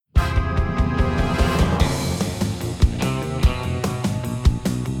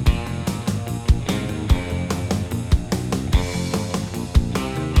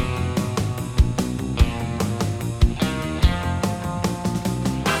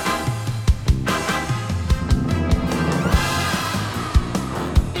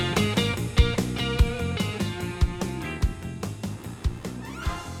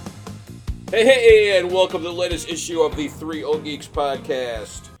Hey, and welcome to the latest issue of the Three Old Geeks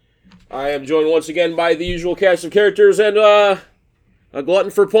podcast. I am joined once again by the usual cast of characters and a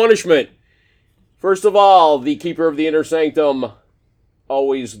glutton for punishment. First of all, the keeper of the inner sanctum,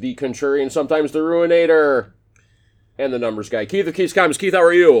 always the contrarian, sometimes the ruinator, and the numbers guy. Keith of Keith's Comics. Keith, how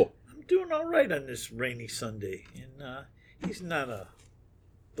are you? I'm doing all right on this rainy Sunday, and he's not a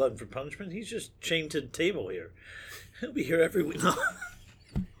glutton for punishment. He's just chained to the table here. He'll be here every week.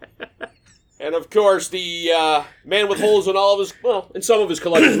 And of course, the man with holes in all of his, well, in some of his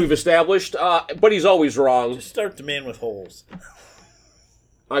collections we've established, but he's always wrong. Just start the man with holes.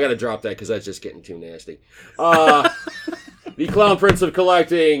 I gotta drop that because that's just getting too nasty. The Clown Prince of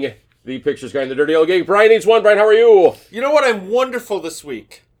Collecting, the Pictures Guy and the Dirty Old Geek. Brian needs one. Brian, how are you? You know what? I'm wonderful this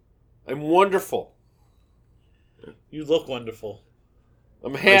week. I'm wonderful. You look wonderful.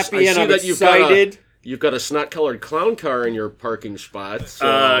 I'm happy I and see I'm that excited. You've got a snot-colored clown car in your parking spot.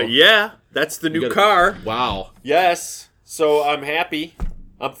 So Yeah, that's the new car. Wow. Yes. So I'm happy.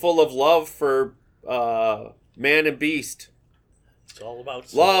 I'm full of love for man and beast. It's all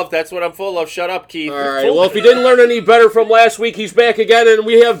about Love, that's what I'm full of. Shut up, Keith. All right. Well, if you didn't learn any better from last week, he's back again, and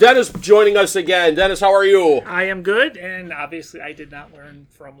we have Dennis joining us again. Dennis, how are you? I am good, and obviously I did not learn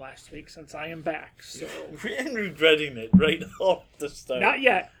from last week since I am back. So And regretting it right off the start. not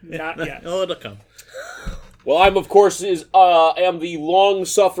yet. Oh, it'll come. Well, I'm, of course, am the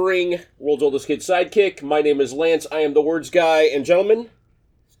long-suffering world's oldest kid sidekick. My name is Lance. I am the words guy. And gentlemen,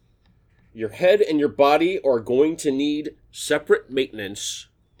 your head and your body are going to need separate maintenance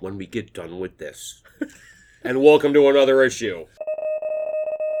when we get done with this. And welcome to another issue.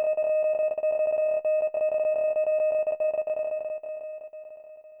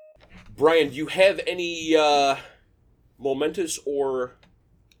 Brian, do you have any momentous or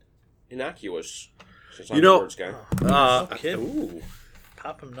innocuous? Since I'm the words guy. No kidding. Ooh.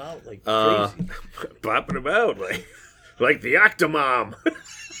 Pop him out like crazy. Popping him out like the Octomom.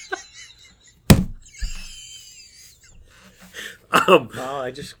 Oh,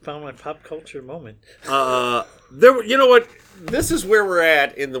 I just found my pop culture moment. You know what? This is where we're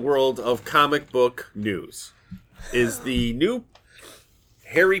at in the world of comic book news. Is the new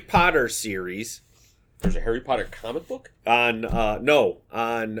Harry Potter series There's a Harry Potter comic book? on HBO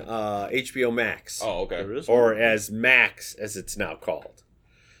Max. Oh, okay. There is Or as Max, as it's now called.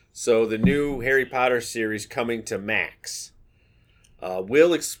 So the new Harry Potter series coming to Max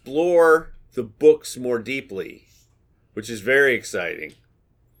will explore the books more deeply, which is very exciting.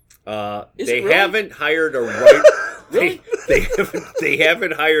 Is They it really? haven't hired a writer. Really? They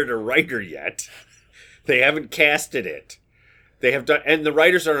haven't hired a writer yet. They haven't casted it. They have done, and the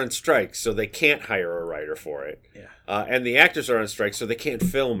writers are on strike, so they can't hire a writer for it. Yeah. And the actors are on strike, so they can't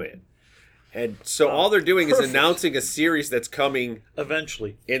film it. And so all they're doing is perfect. announcing a series that's coming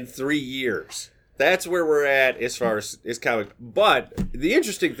Eventually. in 3 years. That's where we're at as far as comic. But the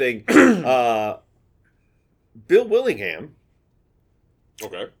interesting thing, Bill Willingham,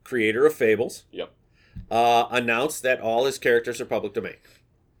 Okay. creator of Fables, Yep. announced that all his characters are public domain.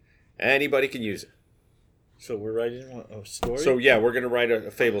 Anybody can use it. So we're writing a story? So yeah, we're going to write a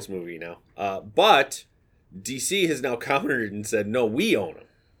Fables movie now. But DC has now countered and said, no, we own them.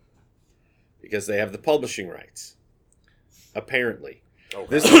 Because they have the publishing rights. Apparently. Okay.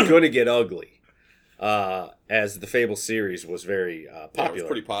 This is going to get ugly. As the Fables series was very Yeah, it popular. was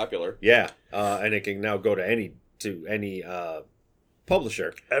pretty popular. Yeah, and it can now go to any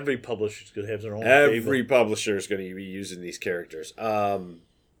publisher. Every publisher's going to have their own Every fable. publisher is going to be using these characters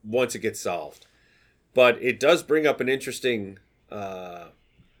once it gets solved. But it does bring up an interesting point.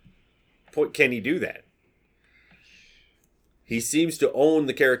 Can he do that? He seems to own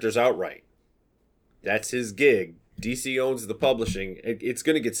the characters outright. That's his gig. DC owns the publishing. It's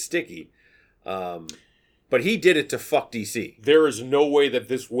going to get sticky. But he did it to fuck DC. There is no way that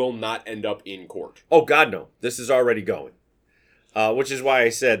this will not end up in court. Oh, God, no. This is already going. Which is why I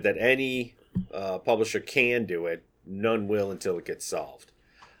said that any publisher can do it. None will until it gets solved.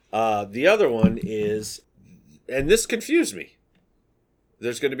 The other one is, and this confused me,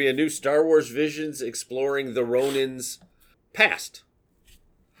 there's going to be a new Star Wars Visions exploring the Ronin's past.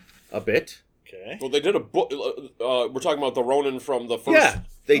 A bit. Okay. Well, they did a book. We're talking about the Ronin from the first. Yeah,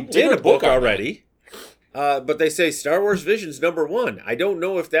 they They did a book on that. already. But they say Star Wars Visions #1. I don't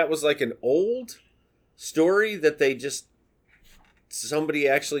know if that was like an old story that they somebody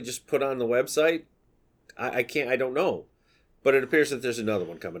actually just put on the website. I don't know. But it appears that there's another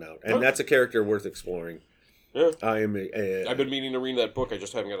one coming out. And that's a character worth exploring. Yeah. I've I've been meaning to read that book. I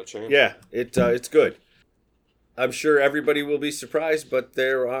just haven't got a chance. Yeah, it's good. I'm sure everybody will be surprised, but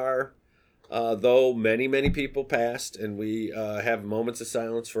there are Though many people passed, and we have moments of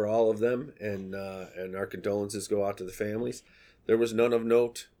silence for all of them, and our condolences go out to the families. There was none of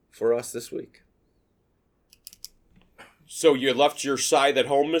note for us this week. So you left your side at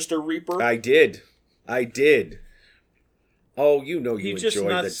home, Mr. Reaper? I did. Oh, you know you He's just enjoy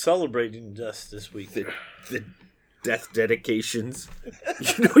not the celebrating us this week. the death dedications.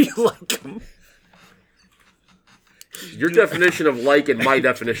 You know you like them. Your definition of like and my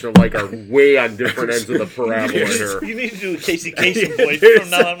definition of like are way on different ends of the parabola here. You need to do a Casey Kasem voice from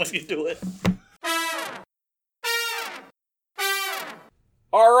now on when you do it.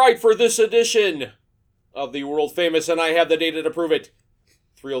 All right, for this edition of the world famous, and I have the data to prove it,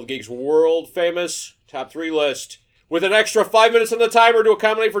 Three Old Geeks world famous top 3 list with an extra 5 minutes on the timer to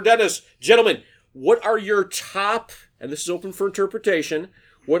accommodate for Dennis. Gentlemen, what are your top, and this is open for interpretation,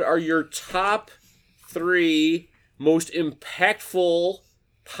 what are your top 3 most impactful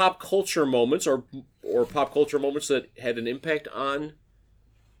pop culture moments or pop culture moments that had an impact on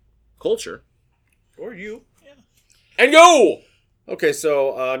culture? Or you. Yeah. And go! Okay,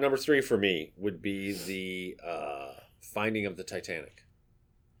 so number 3 for me would be the finding of the Titanic.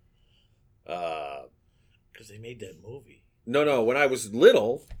 Because they made that movie. No. When I was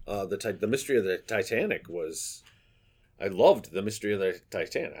little, the mystery of the Titanic was. I loved the mystery of the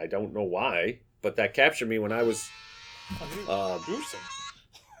Titanic. I don't know why, but that captured me when I was. Gruesome.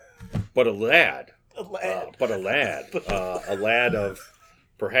 But a lad. A lad. A lad of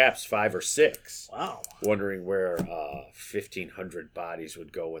perhaps 5 or 6. Wow. Wondering where 1,500 bodies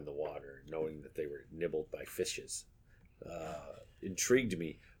would go in the water, knowing that they were nibbled by fishes. Intrigued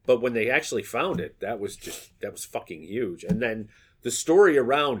me. But when they actually found it, that was fucking huge. And then the story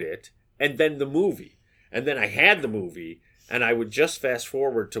around it, and then the movie. And then I had the movie, and I would just fast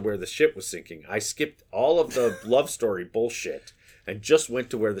forward to where the ship was sinking. I skipped all of the love story bullshit and just went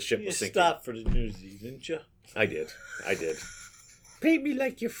to where the ship was sinking. You stopped for the newsies, didn't you? I did. Pay me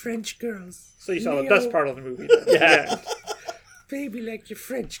like your French girls. So you saw the best part of the movie. Then. Yeah. Pay me like your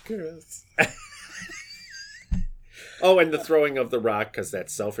French girls. Oh, and the throwing of the rock because that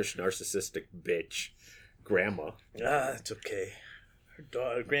selfish, narcissistic bitch, grandma. It's okay.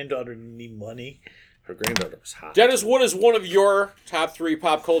 Her granddaughter didn't need money. Her granddaughter was hot. Dennis, what is one of your top 3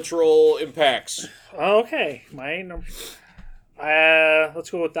 pop cultural impacts? Okay, my number.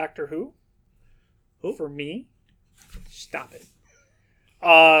 Let's go with Doctor Who. Who? For me, stop it.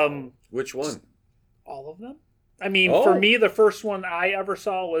 Which one? All of them. I mean, Oh. for me, the first one I ever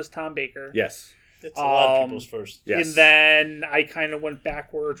saw was Tom Baker. Yes. That's a lot of people's first. Yes. And then I kind of went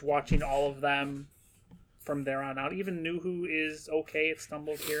backwards watching all of them from there on out. Even New Who is okay. It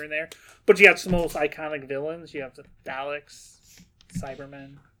stumbled here and there. But you have some of the most iconic villains. You have the Daleks,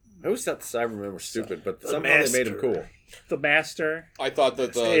 Cybermen, I always thought the Cybermen were stupid, but The somehow they made them Master. cool. the Master. I thought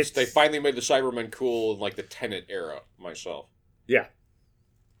that It's- they finally made the Cybermen cool in like the Tenet era myself. Yeah.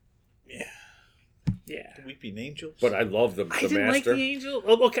 Yeah. The Weeping Angels. But I love the I didn't like Master. the Angel.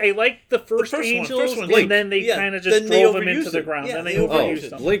 Oh, okay, I liked the first one. Angels, First one, and Blink. then they Yeah, kind of just then they drove them into overused the it. ground. Yeah, then they they overused Oh,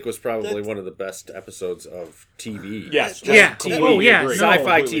 them. Blink was probably That- one of the best episodes of TV. Yes. Yeah. TV, Oh, we yeah, agree. no.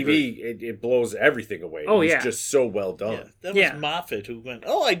 Sci-fi Completely TV, it blows everything away. Oh, It's yeah. just so well done. Yeah, that was Yeah. Moffat who went,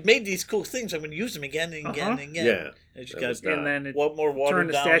 I made these cool things. I'm going to use them again and again and again. Yeah. It just That got was not- And then it what more watered turned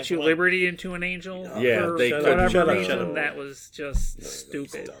the down Statue it of went. Liberty into an angel. Yeah, for they couldn't whatever shut up. reason. That was just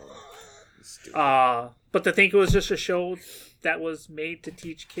stupid. Stupid. But to think it was just a show that was made to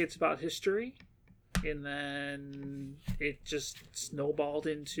teach kids about history, and then it just snowballed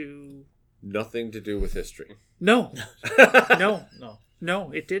into Nothing to do with history. no,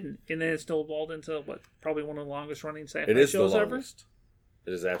 No. it didn't, and then it snowballed into probably one of the longest running sci-fi It is the shows ever. longest.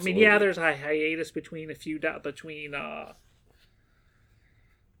 It is I absolutely. mean, yeah, there's a hiatus between the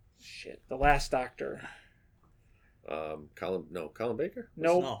Last Doctor. Colin Baker?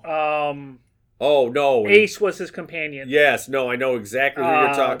 No, Oh no, Ace was his companion. Yes, no, I know exactly who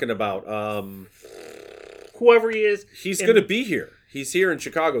you're talking about. Whoever he is, He's and- going to be here. He's here in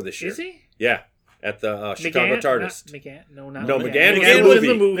Chicago this year. is he? Yeah, at the Chicago McGann? TARDIS. Not McGann? No, not No, McGann. McGann was was in the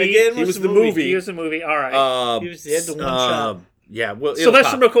the movie. McGann He was the movie. He was the movie. All right. He had the one shot. Yeah, well,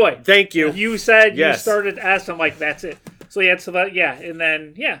 Sylvester McCoy. Thank you. You said Yes. you started as I'm like, that's it. So yeah, and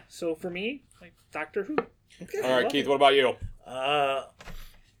then So for me, like Doctor Who. Okay. All right, Keith, what about you?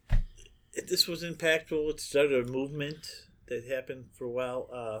 This was impactful. It started a movement that happened for a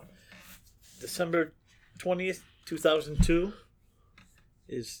while. December 20th, 2002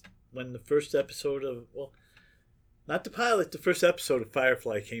 is when the first episode of, not the pilot, the first episode of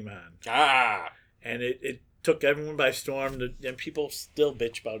Firefly came on. And it took everyone by storm, and people still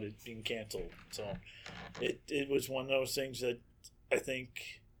bitch about it being canceled. So it was one of those things that I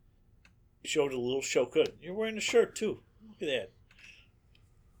think showed a little show. Good. You're wearing a shirt too. Look at that.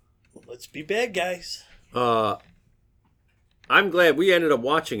 Let's be bad guys. I'm glad we ended up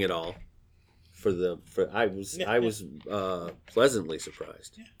watching it all. I was pleasantly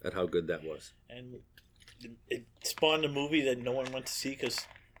surprised at how good that was. And it spawned a movie that no one went to see because,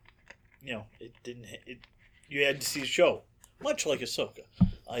 it didn't. You had to see the show, much like Ahsoka.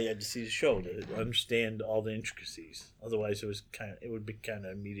 I had to see the show to understand all the intricacies. Otherwise, it would be kind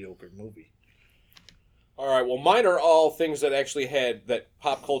of a mediocre movie. All right, well, mine are all things that actually had that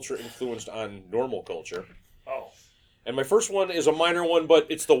pop culture influenced on normal culture. Oh. And my first one is a minor one, but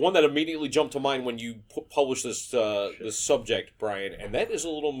it's the one that immediately jumped to mind when you published this this subject, Brian, and that is a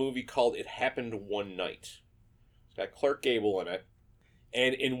little movie called It Happened One Night. It's got Clark Gable in it.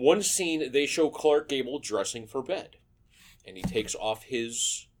 And in one scene, they show Clark Gable dressing for bed. And he takes off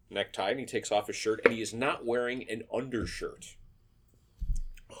his necktie and he takes off his shirt, and he is not wearing an undershirt.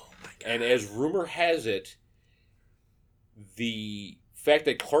 Oh my God. And as rumor has it, the fact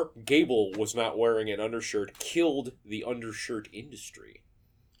that Clark Gable was not wearing an undershirt killed the undershirt industry.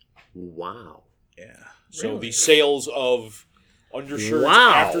 Wow. Yeah. So Really? the sales of undershirts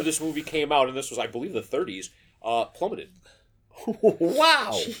after this movie came out, and this was, I believe, the 30s, plummeted.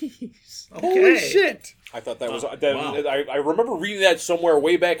 Wow. Jeez. Holy shit. I thought that was... Wow. I remember reading that somewhere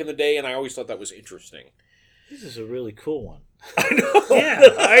way back in the day, and I always thought that was interesting. This is a really cool one. I know. Yeah.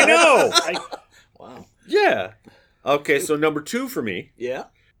 I know. Wow. Yeah. Okay, so number 2 for me, Yeah.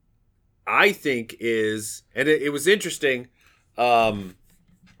 I think is, and it was interesting, because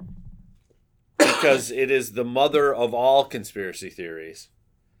it is the mother of all conspiracy theories,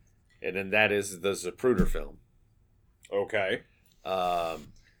 and then that is the Zapruder film. Okay.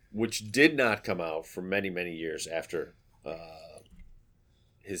 Which did not come out for many, many years after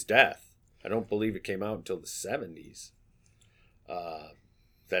his death. I don't believe it came out until the 70s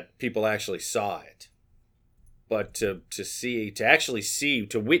that people actually saw it. But to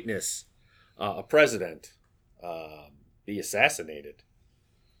witness a president be assassinated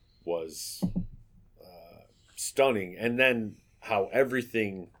was stunning. And then how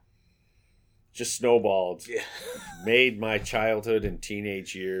everything just snowballed, made my childhood and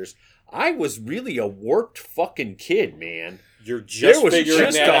teenage years. I was really a warped fucking kid, man. You're just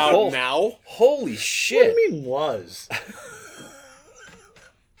figuring that out now? Holy shit. What do you mean was?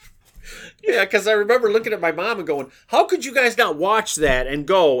 Yeah, because I remember looking at my mom and going, how could you guys not watch that and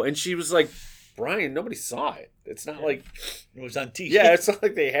go? And she was like, Brian, nobody saw it. It's not like... It was on TV. Yeah, it's not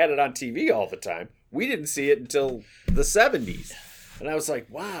like they had it on TV all the time. We didn't see it until the 70s. And I was like,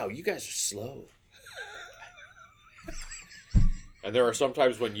 wow, you guys are slow. And there are some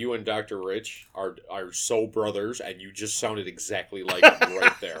times when you and Dr. Rich are so brothers, and you just sounded exactly like him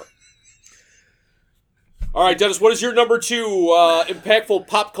right there. All right, Dennis, what is your number 2 impactful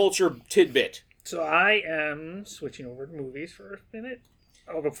pop culture tidbit? So I am switching over to movies for a minute.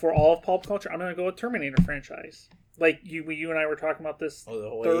 Before all of pop culture, I'm going to go with Terminator franchise. Like you and I were talking about this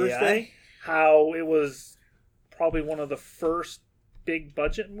Thursday, how it was probably one of the first big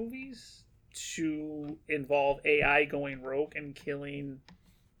budget movies to involve AI going rogue and killing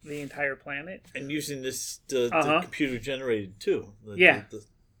the entire planet. And using the computer generated too.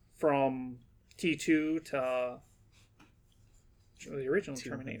 From T2 to the original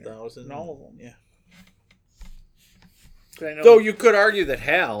Terminator. And all of them. Yeah. Though you could argue that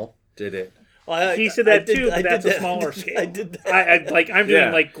Hal did it. Well, he said that too, but that's a smaller scale. I did that. I'm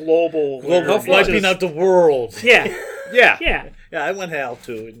doing like global wiping out the world. Yeah. Yeah. Yeah. Yeah, I went Hal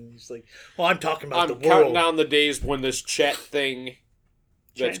too, and he's like, "Well, I'm talking about the world." I'm counting down the days when this chat thing,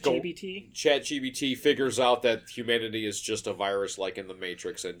 ChatGPT figures out that humanity is just a virus, like in the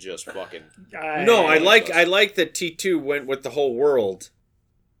Matrix, and just fucking. I like that T2 went with the whole world,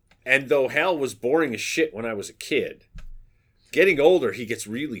 and though Hal was boring as shit when I was a kid, getting older he gets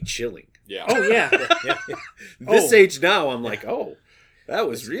really chilling. Yeah. Oh yeah. This age now, I'm like, oh, that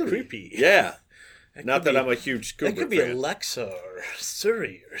was really creepy. Yeah. Not that I'm a huge Kubrick fan. That could be fan. Alexa or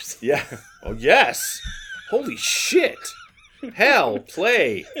Siri or something. Yeah. Oh, yes. Holy shit. Hal,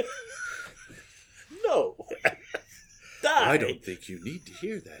 play. No. Die. I don't think you need to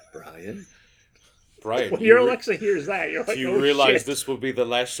hear that, Brian. Brian, when your Alexa hears that, you're like, do you oh, realize shit. this will be the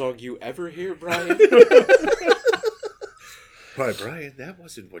last song you ever hear, Brian? Why, Brian, that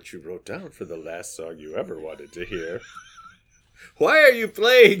wasn't what you wrote down for the last song you ever wanted to hear. Why are you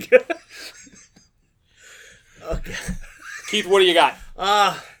playing? Okay. Keith, what do you got?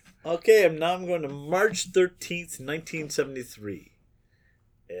 Okay, I'm going to March 13th, 1973.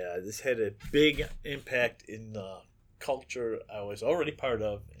 Yeah, this had a big impact in the culture I was already part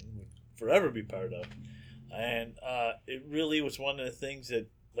of and would forever be part of. And it really was one of the things that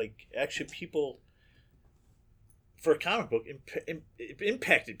like actually people for a comic book it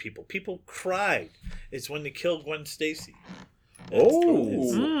impacted people. People cried. It's when they killed Gwen Stacy. That's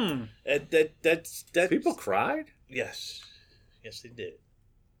People cried? Yes, they did.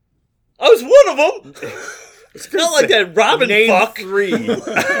 I was one of them. It's not like that Robin Name fuck. 3. Not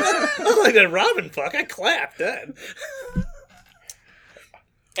like that Robin fuck. I clapped then.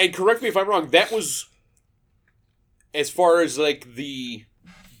 And correct me if I'm wrong, that was, as far as like the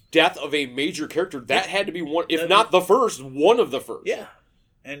death of a major character, that had to be one, if not the first, one of the first. Yeah,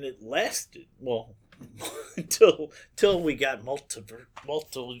 and it lasted until we got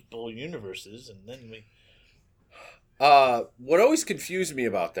multiple universes, and then we. What always confused me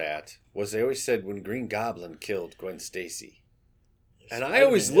about that was they always said when Green Goblin killed Gwen Stacy. And I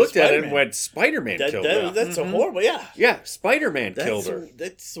always looked at it and went, Spider-Man killed her. That's a horrible, yeah. Yeah, Spider-Man killed her.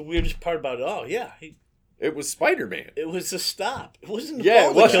 That's the weirdest part about it all, yeah. It was Spider-Man. It was a stop. It wasn't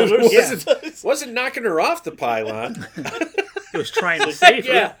Yeah, the killer. it wasn't knocking her off the pylon. He was trying to save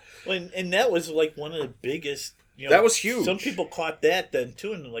her. Yeah. And that was like one of the biggest. That was huge. Some people caught that then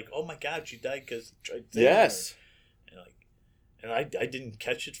too, and they're like, "Oh my God, she died because tried saving Yes. her." And I didn't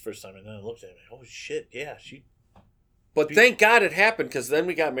catch it first time, and then I looked at it. Oh shit! Yeah, she. But thank God it happened, because then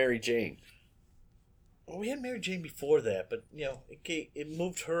we got Mary Jane. Well, we had Mary Jane before that, but it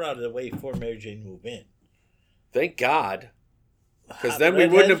moved her out of the way before Mary Jane moved in. Thank God. Because then we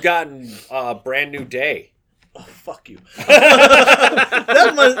wouldn't have gotten Brand New Day. Oh, fuck you. That's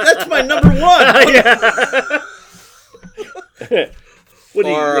my number one. What do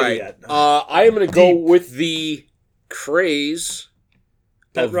you All right. I am going to go with the craze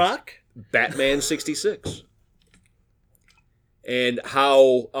Pet of Rock? Batman 66. And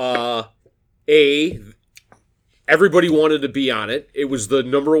how everybody wanted to be on it. It was the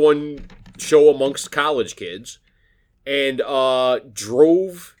number one show amongst college kids, and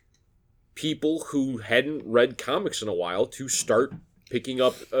drove people who hadn't read comics in a while to start picking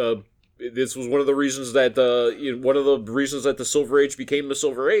up. This was one of the reasons that the Silver Age became the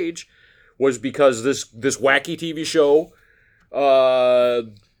Silver Age, was because this wacky TV show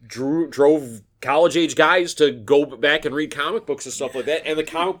drove college-age guys to go back and read comic books and stuff like that. And the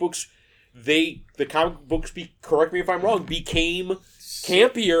comic books, correct me if I'm wrong, became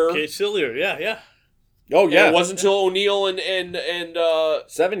campier. Okay, sillier, yeah. Oh, yeah. And it wasn't until O'Neill and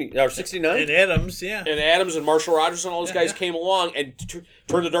 70 or 69? And Adams, yeah. And Adams and Marshall Rogers and all those guys came along and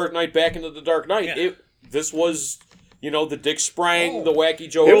turned the Dark Knight back into the Dark Knight. Yeah. This was, the Dick Sprang, the Wacky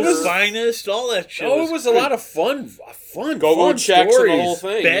Joe. It was Finest, all that shit. Oh, it was a lot of fun Go-Go checks stories. and the whole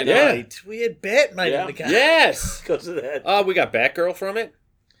thing. Bat Knight. We had Bat Knight in the guy. Yes. Because of that. We got Batgirl from it.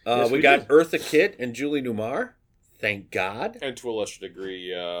 Yes, we got Eartha Kitt and Julie Newmar. Thank God. And to a lesser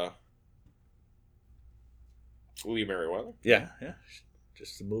degree, Lee Merriweather. Yeah.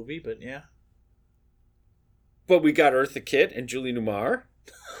 Just the movie, but yeah. But we got Eartha Kitt and Julie Newmar.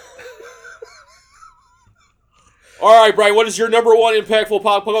 All right, Brian, what is your number one impactful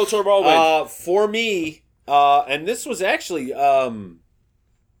pop culture moment? For me, and this was actually, God,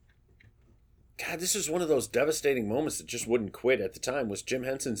 this was one of those devastating moments that just wouldn't quit at the time, was Jim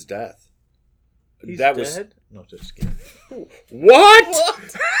Henson's death. He's dead? No, just kidding.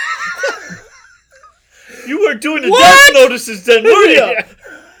 What? You weren't doing the death notices then, were you?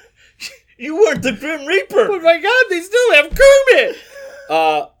 You weren't the Grim Reaper. Oh my God, they still have Kermit.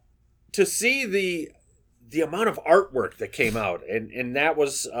 To see the amount of artwork that came out, and that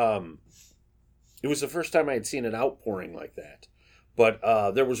was it was the first time I had seen an outpouring like that. But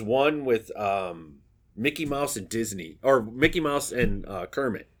there was one with Mickey Mouse and Disney, or Mickey Mouse and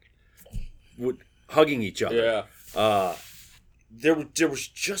Kermit hugging each other. Yeah. There was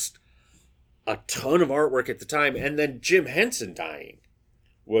just a ton of artwork at the time, and then Jim Henson dying.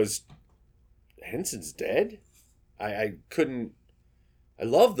 Was Henson's dead? I couldn't. I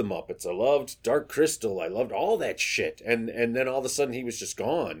loved the Muppets. I loved Dark Crystal. I loved all that shit, and then all of a sudden he was just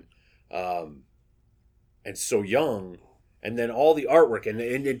gone, and so young, and then all the artwork, and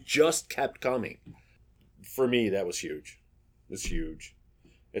it just kept coming. For me, that was huge. It was huge.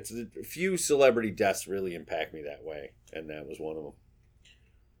 It's a few celebrity deaths really impact me that way, and that was one of them.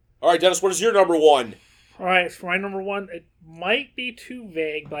 All right, Dennis, what is your number one? All right, for my number one, it might be too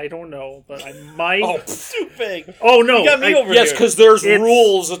vague, but I don't know. But I might. Too vague. Oh no! You got me over Yes, here. because there's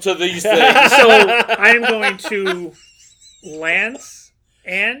rules to these things. So I am going to Lance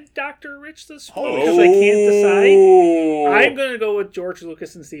and Dr. Rich this week because I can't decide. I'm going to go with George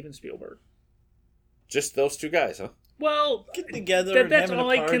Lucas and Steven Spielberg. Just those two guys, huh? Well, get together. That's all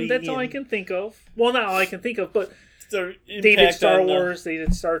I can. That's all I can think of. Well, not all I can think of, but they did Star Wars. They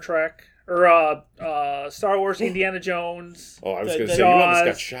did Star Trek. or Star Wars, Indiana Jones. Oh, I was The- going to the- say, you almost got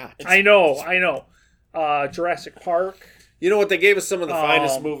Jaws. shot. I know. Jurassic Park. You know what? They gave us some of the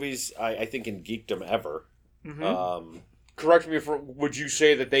finest Um, movies, I think, in geekdom ever. Mhm. Correct me if would you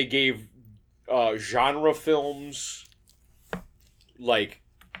say that they gave genre films like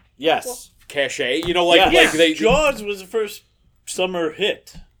Yes. cachet? You know, like Yeah. like they Jaws was the first summer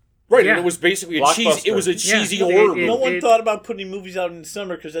hit. right, Yeah. and it was basically a Blockbuster. It was a Yeah. cheesy It- horror it- movie. No one it- thought about putting movies out in the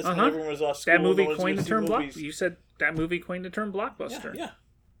summer because that's Uh-huh. when everyone was off school. That movie no one's coined the gonna term see block. movies. You said that movie coined the term blockbuster. Yeah.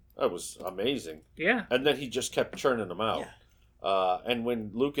 That was amazing. Yeah. And then he just kept churning them out. And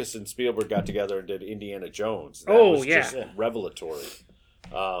when Lucas and Spielberg got together and did Indiana Jones, that Oh, was yeah. just revelatory.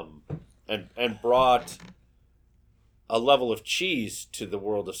 And brought a level of cheese to the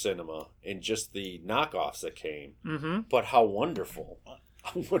world of cinema in just the knockoffs that came. Mm-hmm. But how wonderful.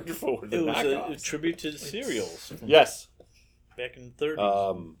 How wonderful were the It was a knockoffs. tribute to the serials from Yes. back in the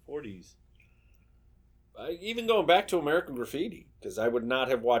 30s, 40s. Even going back to American Graffiti, because I would not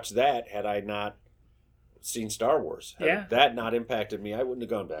have watched that had I not seen Star Wars. Had Yeah. that not impacted me, I wouldn't have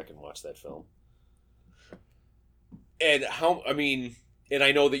gone back and watched that film. And and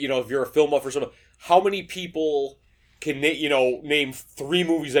I know that, if you're a film buff or something, how many people can name 3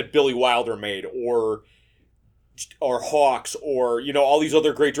 movies that Billy Wilder made, or Hawks, or all these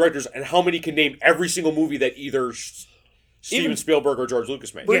other great directors, and how many can name every single movie that either Steven Even- Spielberg or George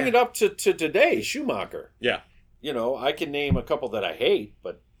Lucas made? Bring Yeah. it up to today, Schumacher. Yeah, I can name a couple that I hate,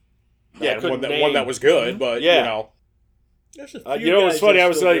 but yeah, I couldn't one that name- was good, but Yeah. There's a It's guys funny. that I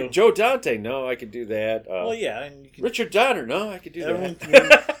was still like, do. Joe Dante. No, I could do that. Well, yeah, and you can, Richard Donner. No, I could do everyone that. can name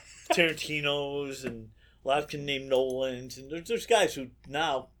Tarantino's, and a lot can name Nolan's, and there's guys who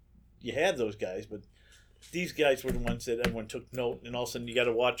now you have those guys, but these guys were the ones that everyone took note, and all of a sudden you got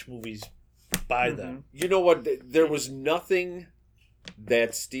to watch movies by them. You know what? There was nothing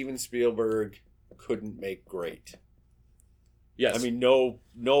that Steven Spielberg couldn't make great. yes. I mean,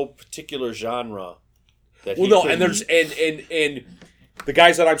 no particular genre. That well, he no, couldn't- and there's and the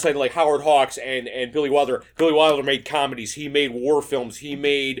guys that I'm saying, like Howard Hawks and Billy Wilder. Billy Wilder made comedies. He made war films. He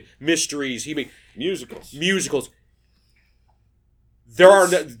made mysteries. He made musicals. There are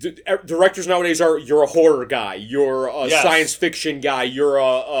directors nowadays you're a horror guy. You're a Yes. science fiction guy. You're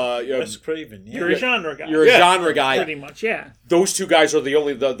Wes Craven, yeah. You're a genre guy. you're a genre guy. Pretty much, yeah. Those two guys are the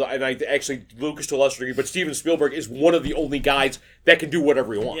only and I actually Lucas to a lesser degree, but Steven Spielberg is one of the only guys that can do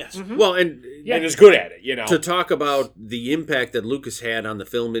whatever he wants. Yes. Well, and and is good at it. to talk about the impact that Lucas had on the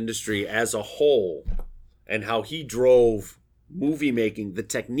film industry as a whole, and how he drove movie making, the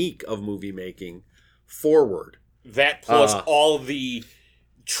technique of movie making, forward. That plus all the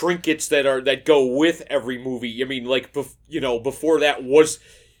trinkets that go with every movie. I mean, like before that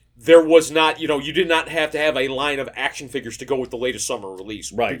there was not you did not have to have a line of action figures to go with the latest summer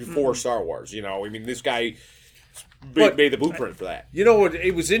release Right. before Star Wars. I mean, this guy But- made the blueprint for that. You know what?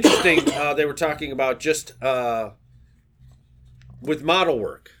 It was interesting. They were talking about just with model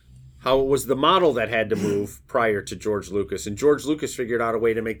work, how it was the model that had to move prior to George Lucas, and George Lucas figured out a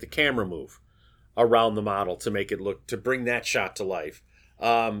way to make the camera move around the model to make it to bring that shot to life.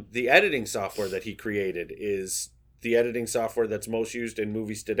 The editing software that he created is the editing software that's most used in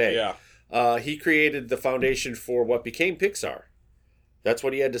movies today. Yeah. He created the foundation for what became Pixar. That's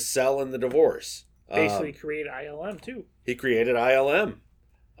what he had to sell in the divorce. Basically created ILM, too. He created ILM.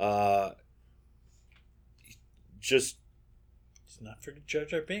 It's not for Jar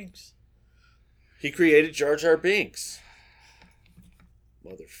Jar Binks. He created Jar Jar Binks.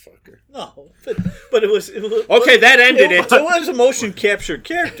 Motherfucker. No, but it was Okay, that ended it. It was a motion capture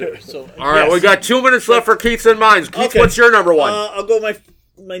character. So All right, yes. we got 2 minutes left for Keith's and Mines. Keith, Okay. what's your number one? I'll go.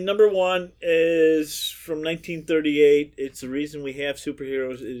 My number one is from 1938. It's the reason we have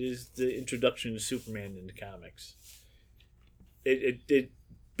superheroes. It is the introduction of Superman in the comics. It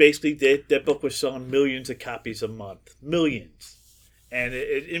basically that book was selling millions of copies a month, millions, and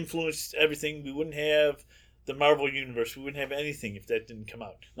it influenced everything. We wouldn't have the Marvel Universe. We wouldn't have anything if that didn't come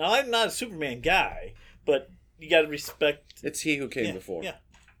out. Now, I'm not a Superman guy, but you got to respect. It's he who came Yeah, before. yeah,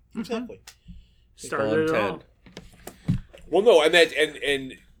 exactly. Started it all. Well, no,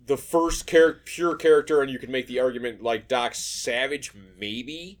 and the first pure character, and you could make the argument like Doc Savage,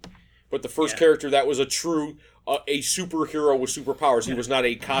 maybe, but the first character that was a true a superhero with superpowers. He was not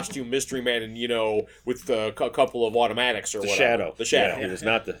a costume mystery man, and with a couple of automatics or The whatever. Shadow. The Shadow. Yeah, he was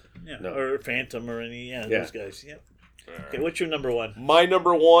not the. Yeah, No. or Phantom or any those guys. Yeah. Okay, what's your number one? My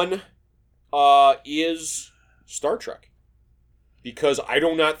number one is Star Trek. Because I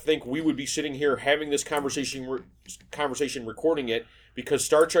do not think we would be sitting here having this conversation recording it, because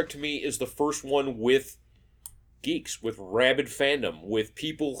Star Trek to me is the first one with geeks, with rabid fandom, with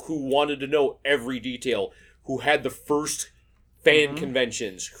people who wanted to know every detail, who had the first fan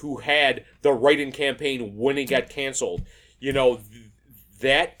conventions, who had the write-in campaign when it got canceled. You know,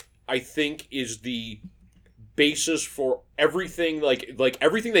 that, I think, is the basis for everything, like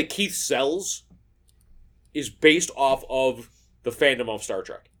everything that Keith sells is based off of the fandom of Star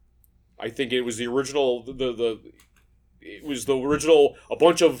Trek. I think it was the original, it was the original, a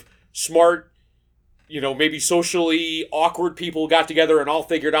bunch of smart, maybe socially awkward people got together and all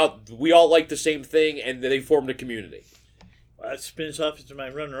figured out we all like the same thing, and they formed a community. Well, that spins off into my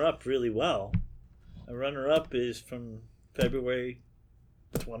runner-up really well. My runner-up is from February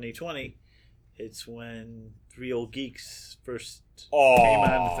 2020. It's when Three Old Geeks first came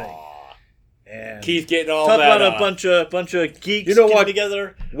on the thing. And Keith getting all talk that. about a bunch of geeks You know getting what?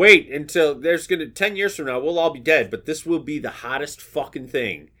 together. Wait until 10 years from now, we'll all be dead, but this will be the hottest fucking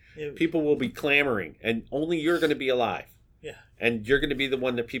thing. Yeah. People will be clamoring, and only you're going to be alive. Yeah. And you're going to be the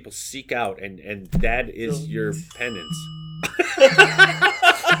one that people seek out, and that is your penance.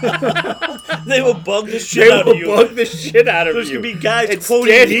 They will bug the shit out of you. Bug the shit out of There's you. going to be guys And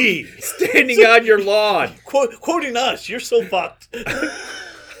quoting me. standing on your lawn. Quoting us. You're so fucked.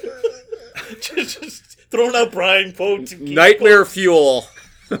 just throwing out Brian quotes. And Nightmare fuel.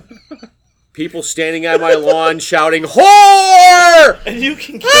 People standing on my lawn shouting, "Whore!" And you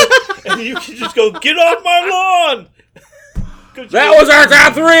can just go, get off my lawn. That was our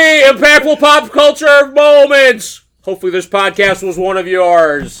top 3 impactful pop culture moments. Hopefully this podcast was one of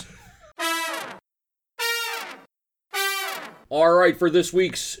yours. All right, for this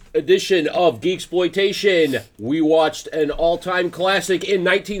week's edition of Geeksploitation, we watched an all-time classic in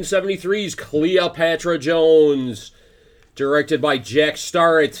 1973's Cleopatra Jones, directed by Jack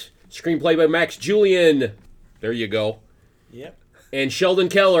Starrett, screenplay by Max Julian. There you go. Yep. And Sheldon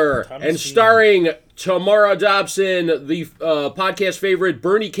Keller, Thomas and starring Tamara Dobson, the podcast favorite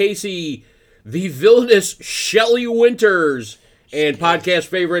Bernie Casey, the villainous Shelley Winters, and podcast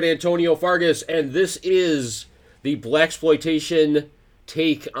favorite Antonio Fargas. And this is the blaxploitation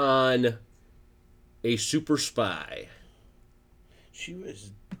take on a super spy. She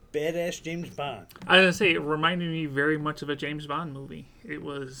was badass James Bond. I was going to say, it reminded me very much of a James Bond movie. It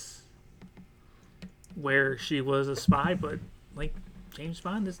was where she was a spy, but like James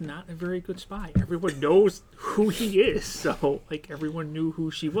Bond is not a very good spy. Everyone knows who he is, so like everyone knew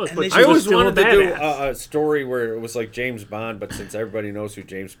who she was. But she I was always still wanted a to do badass. a story where it was like James Bond, but since everybody knows who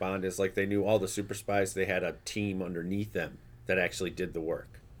James Bond is, like they knew all the super spies, they had a team underneath them that actually did the work.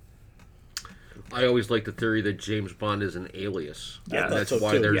 I always like the theory that James Bond is an alias. Yeah, And that's so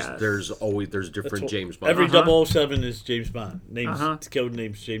why too. there's different James Bond. Every 007 is James Bond. Code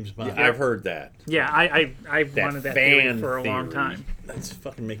name's James Bond. I've heard that. Yeah, I wanted that theory fan for a long theory. time. That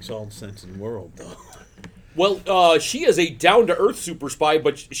fucking makes all the sense in the world, though. Well, she is a down-to-earth super spy,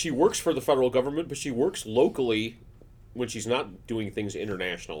 but she works for the federal government, but she works locally when she's not doing things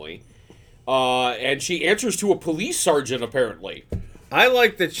internationally. And she answers to a police sergeant, apparently. I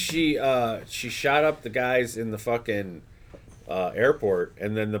like that she shot up the guys in the fucking airport,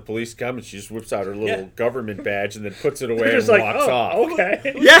 and then the police come and she just whips out her little government badge and then puts it away They're and just like, walks oh, off.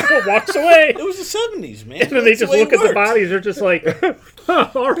 okay. Yeah. Walks away. It was the 70s, man. And then they That's the just way look it at the worked. bodies. They're just like,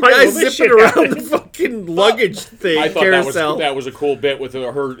 oh, all right, Guys well, this zipping shit around happened. the fucking luggage thing. I thought carousel. that was a cool bit with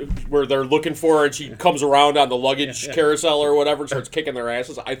her where they're looking for her and she comes around on the luggage carousel or whatever and starts kicking their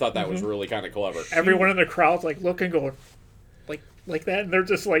asses. I thought that was really kind of clever. Everyone in the crowd's like looking, going like that, and they're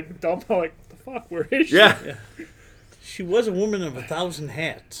just like dumb, like, the fuck, where is she? Yeah. She was a woman of 1,000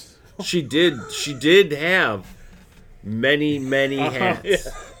 hats. She did have many hats.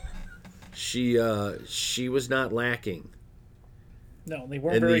 Yeah. She was not lacking No, they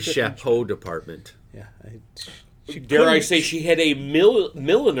weren't in very the good. chapeau department. Yeah. Dare I say she had a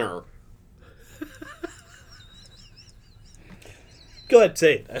milliner. Go ahead,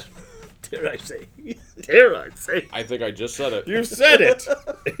 say it. Dare I say? Dare I say? I think I just said it. You said it.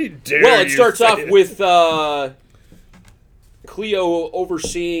 Well, it starts off with Cleo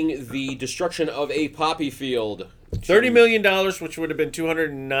overseeing the destruction of a poppy field. $30 million, which would have been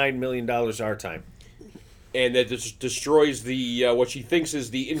 $209 million our time. And that destroys the what she thinks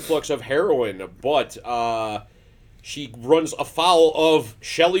is the influx of heroin. But she runs afoul of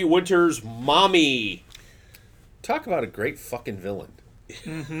Shelley Winters' mommy. Talk about a great fucking villain.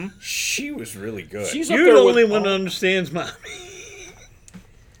 Mm-hmm. She was really good. She's up You're there the with only one that understands mommy.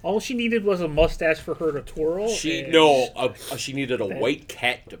 All she needed was a mustache for her to twirl. she and she needed a white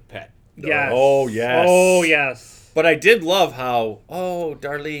cat to pet. Yes. Oh, yes. Oh, yes. But I did love how, oh,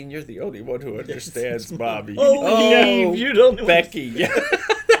 Darlene, you're the only one who understands mommy. Oh, Eve, you're the only one. Becky. Yeah.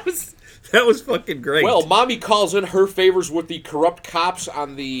 That That was fucking great. Well, Mommy calls in her favors with the corrupt cops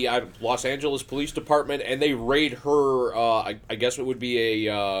on the Los Angeles Police Department, and they raid her. I guess it would be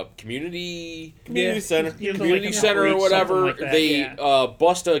a community center. community center or whatever. Like that, they yeah.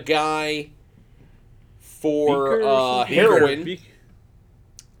 Bust a guy for Beaker or something? heroin, Beaker.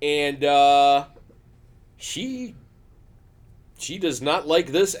 and she does not like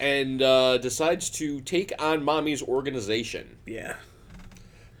this and decides to take on Mommy's organization. Yeah.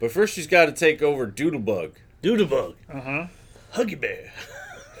 But first, she's got to take over Doodlebug. Doodlebug. Uh-huh. Huggy Bear.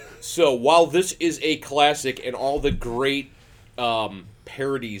 So while this is a classic and all the great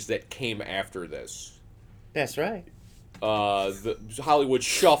parodies that came after this, That's right. the Hollywood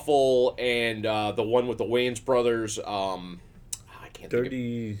Shuffle and the one with the Wayans brothers, I can't think of,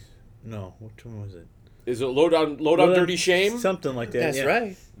 Dirty. No, which one was it? is it Low Down Dirty Shame? Something like that. That's yeah.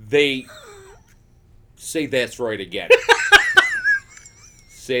 right. They say that's right again.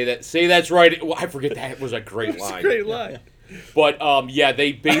 Say that's right. Well, I forget that was a great line. It's a great line. But yeah,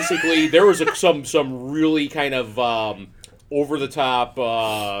 they basically there was some really kind of over the top.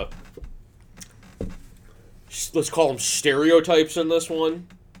 Let's call them stereotypes in this one.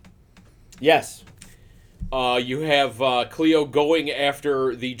 Yes. You have Cleo going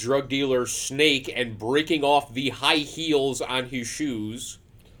after the drug dealer Snake and breaking off the high heels on his shoes.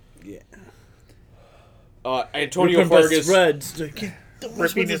 Yeah. Antonio Ripping by Vargas. threads. Don't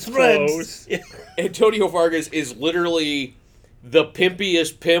mess Ripping with the his threads. clothes. Yeah. Antonio Vargas is literally the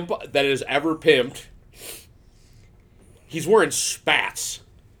pimpiest pimp that has ever pimped. He's wearing spats,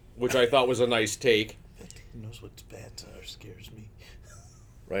 which I thought was a nice take. Who knows what spats are? Scares me.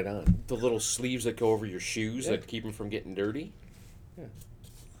 Right on. The little sleeves that go over your shoes Yeah. that keep them from getting dirty. Yeah.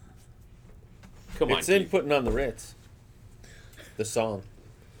 Come on. It's in Keith. Putting on the Ritz. The song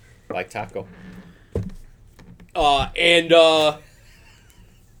by Taco.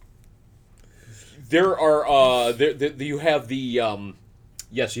 There are you have the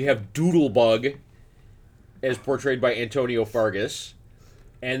you have Doodlebug as portrayed by Antonio Vargas,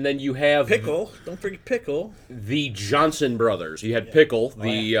 and then you have Pickle. Don't forget Pickle. the Johnson brothers. You had Pickle,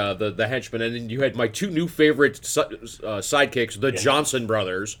 the henchman, and then you had my two new favorite sidekicks, the Johnson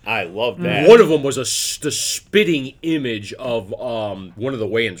brothers. I love that. One of them was the spitting image of one of the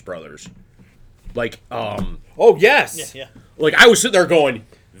Wayans brothers. Like Oh, yes. Yeah. like I was sitting there going,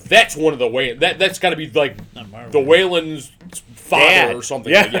 that's one of the Wayans. That's got to be like Marvel. the Wayland's father Dad. or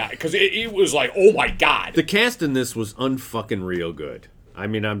something. Yeah. Like that. Because it was like, oh my god. The cast in this was unfucking real good. I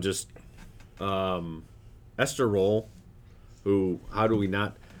mean, I'm just... Esther Roll, who... How do we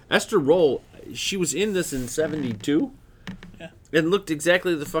not... Esther Roll, she was in this in 72. Yeah. And looked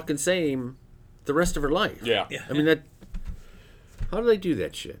exactly the fucking same the rest of her life. Yeah. Yeah. I mean, that... How do they do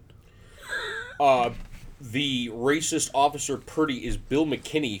that shit? The racist officer Purdy is Bill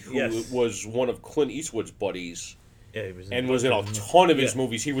McKinney, who Yes. was one of Clint Eastwood's buddies. Yeah, he was in And was in a ton of his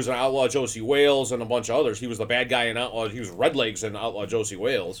movies. He was in Outlaw Josie Wales and a bunch of others. He was the bad guy in Outlaw. He was Redlegs in Outlaw Josie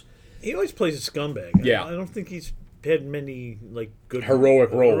Wales. He always plays a scumbag. Yeah. I don't think he's had many good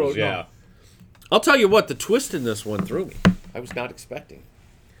Heroic roles, heroic- no. yeah. I'll tell you what, the twist in this one threw me. I was not expecting.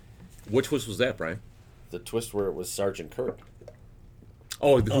 Which was that, Brian? The twist where it was Sergeant Kirk.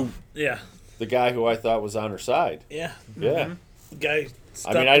 Oh, Yeah. The guy who I thought was on her side. Yeah. Yeah. The guy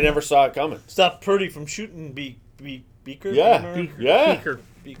I mean, I never saw it coming. stopped Purdy from shooting Beaker. Yeah. Remember? Yeah.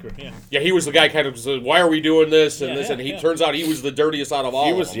 Beaker, yeah. yeah, he was the guy kind of said, why are we doing this and Yeah, this? yeah, And he yeah. turns out he was the dirtiest out of all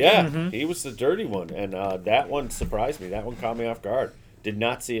He of was, them. yeah, he was the dirty one, and that one surprised me. That one caught me off guard. Did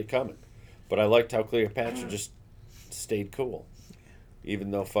not see it coming, but I liked how Cleopatra just stayed cool, even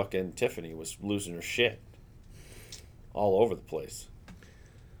though fucking Tiffany was losing her shit all over the place.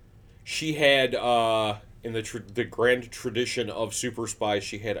 She had, in the grand tradition of super spies,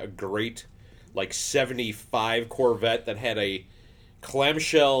 she had a great, like, 75 Corvette that had a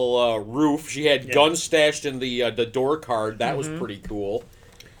clamshell roof. She had guns stashed in the door card. That was pretty cool.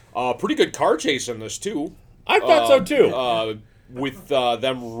 Pretty good car chase in this, too. I thought so too. With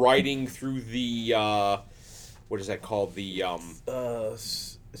them riding through the, what is that called? The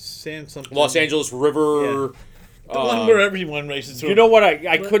Sand something. Los Angeles River. The one where everyone races through. You know what?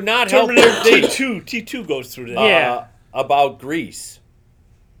 I could not help Terminator but think T2 goes through that. Yeah. about Grease.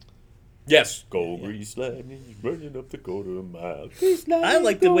 Yes. Go Grease lightning, running up the quarter mile. I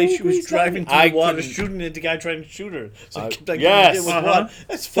like the way she was driving through I the water, can- shooting at the guy trying to shoot her. So it kept like yes. it with Uh-huh. water.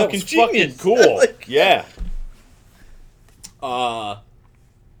 That's fucking That's genius. fucking cool. Like, Yeah.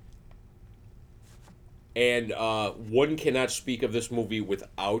 And one cannot speak of this movie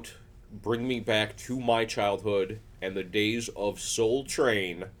without bringing me back to my childhood and the days of Soul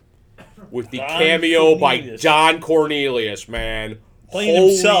Train with the Don cameo by Cornelius. Don Cornelius, man. Playing Holy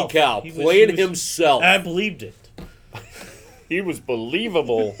himself. cow, He was- playing he was- himself. I believed it. He was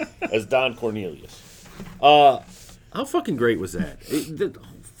believable as Don Cornelius. How fucking great was that? The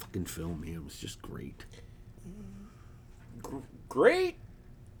whole fucking film, man, was just great. Great.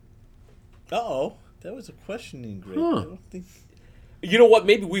 Uh-oh. That was a questioning grade. Huh. I don't think... You know what?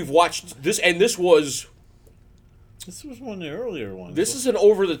 Maybe we've watched this, and this was one of the earlier ones.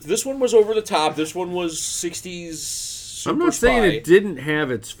 This one was over the top. This one was 60s. Super I'm not saying spy. it didn't have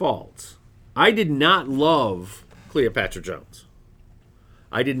its faults. I did not love Cleopatra Jones.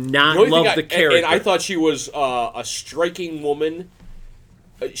 I did not The only love thing the character. and I thought she was a striking woman.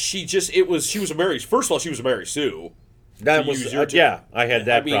 She was a Mary. First of all, she was a Mary Sue. that to was use your I had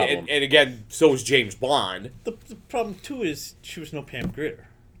that I mean, problem. and again, so was James Bond. The problem, too, is she was no Pam Grier.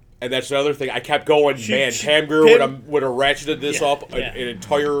 And that's another thing. I kept going, man. Pam Grier would have ratcheted this up an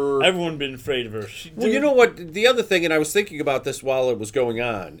entire. Everyone been afraid of her. Well, you know what? The other thing, and I was thinking about this while it was going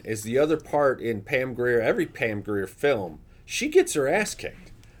on, is the other part in Pam Grier. Every Pam Grier film, she gets her ass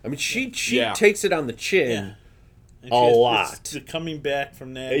kicked. I mean, she takes it on the chin And a she has lot. The coming back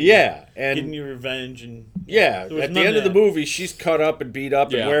from that. Yeah, Getting and your revenge. And yeah, there was at the none end of the that. movie, she's cut up and beat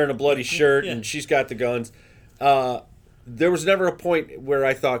up Yeah. and wearing a bloody shirt, Yeah. and she's got the guns. There was never a point where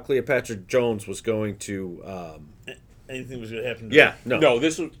I thought Cleopatra Jones was going to. Anything was going to happen to Yeah, her. no.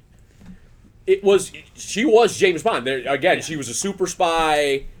 This was. It was. She was James Bond. There again. She was a super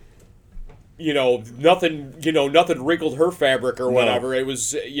spy. Nothing wrinkled her fabric or whatever. It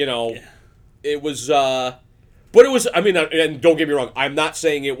was. It was. But it was. I mean, and don't get me wrong. I'm not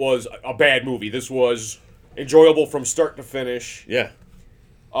saying it was a bad movie. This was enjoyable from start to finish. Yeah.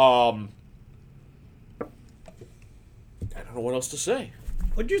 I don't know what else to say.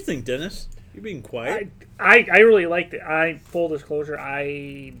 What do you think, Dennis? You're being quiet. I really liked it. Full disclosure,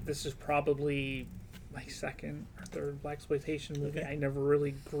 this is probably my second or third blaxploitation movie. I never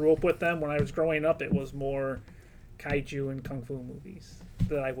really grew up with them. When I was growing up, it was more kaiju and kung fu movies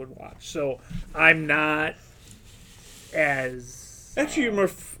that I would watch. So I'm not as Actually, you're more.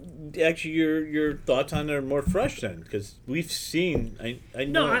 Your thoughts on it are more fresh then, because we've seen. I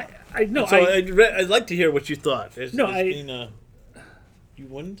know. no. I know. So I'd like to hear what you thought. You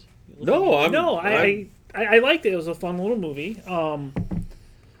wouldn't. No, I liked it. It was a fun little movie.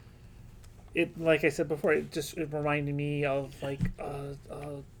 It, like I said before, it reminded me of like a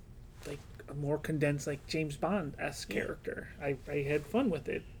more condensed, like James Bond-esque character. I had fun with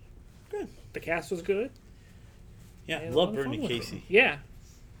it. Good. The cast was good. I Yeah, had a love lot of fun Bernie with Casey. it. Yeah.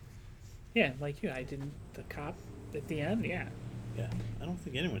 Yeah, like you, I didn't. The cop at the end, yeah. Yeah, I don't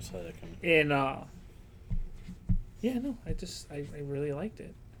think anyone saw that coming. And yeah, no, I really liked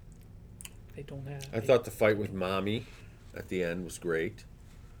it. I don't have. I thought the fight with Mommy at the end was great.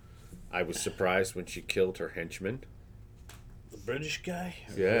 I was surprised when she killed her henchman. The British guy.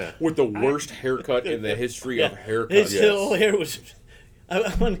 Yeah. With the worst haircut in the history of haircuts. His whole hair was.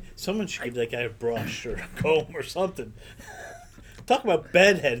 Someone should give that guy a brush or a comb or something. Talk about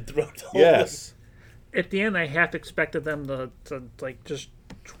bedhead throughout the whole. Yes. At the end, I half expected them to like just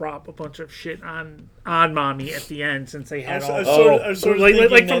drop a bunch of shit on Mommy at the end, since they had I all. was sort of like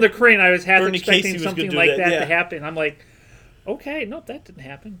thinking from that the crane, I was half Bernie expecting Casey was something gonna do like that, that yeah. to happen. I'm like, okay, nope, that didn't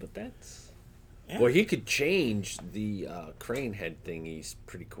happen, but that's. Well, he could change the crane head thingies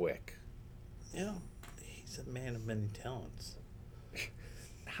pretty quick. Yeah, he's a man of many talents.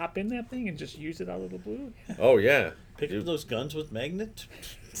 Hop in that thing and just use it out of the blue. Oh, yeah. Pick up those guns with magnets.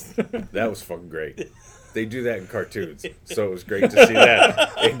 That was fucking great. They do that in cartoons, so it was great to see that.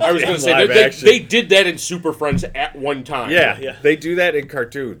 I was going to say, live action. they did that in Super Friends at one time. Yeah, they do that in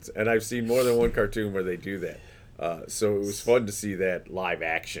cartoons, and I've seen more than one cartoon where they do that. So it was fun to see that live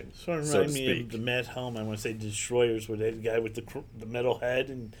action, Sort of so to remind me speak. of the Mad Helm. I want to say Destroyers, where they had the guy with the metal head,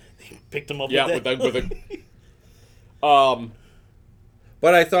 and they picked him up. Yeah, with that. with a.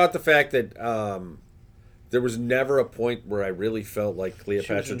 But I thought the fact that there was never a point where I really felt like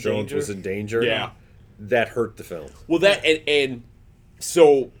Cleopatra in Jones danger. was in danger. Yeah. That hurt the film. Well, that and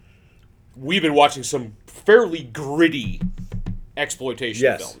so we've been watching some fairly gritty exploitation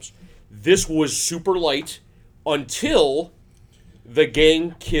Yes. films. This was super light until the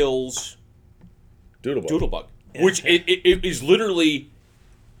gang kills Doodlebug, which it is literally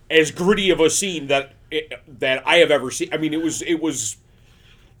as gritty of a scene that I have ever seen. I mean, it was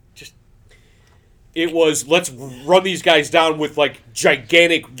let's run these guys down with like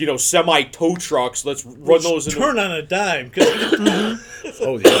gigantic, semi tow trucks. Let's run those into turn on a dime. 'Cause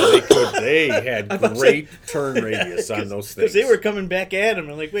Oh yeah, they could. They had great turn radius on those things. they were coming back at him,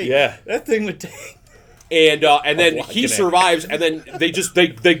 and like, wait, Yeah. that thing would take. and then Walking he it. survives, and then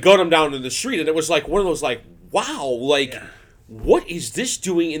they gun him down in the street, and it was like one of those like, wow, like what is this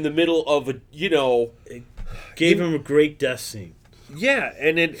doing in the middle of a, Gave him a great death scene. Yeah,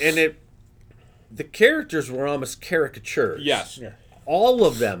 and the characters were almost caricatured. Yes. Yeah. All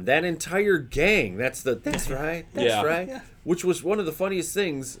of them, that entire gang. That's right. That's Yeah. right. Yeah. Which was one of the funniest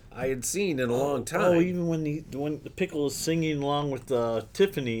things I had seen in a long time. Oh, even when the pickle is singing along with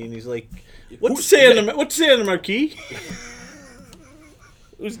Tiffany, and he's like, "What to say on the marquee?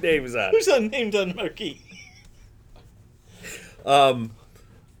 Whose name is that? Who's named on the marquee?"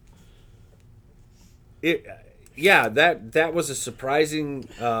 That was a surprising.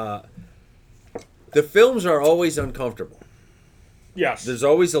 The films are always uncomfortable. Yes. There's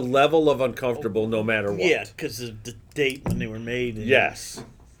always a level of uncomfortable, no matter what. Yeah, because of the date when they were made. And Yes.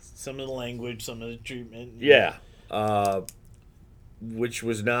 some of the language, some of the treatment. Yeah. Which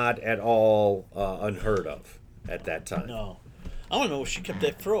was not at all unheard of at that time. No, I don't know where she kept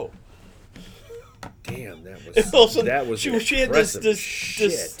that fro. Damn, that And all of a was sudden, that was she had impressive this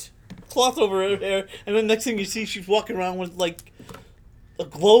shit. cloth over her hair, and then next thing you see, she's walking around with like a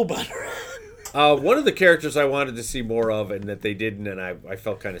globe on her. One of the characters I wanted to see more of, and that they didn't, and I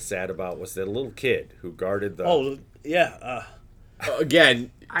felt kind of sad about, was that little kid who guarded the. Oh yeah,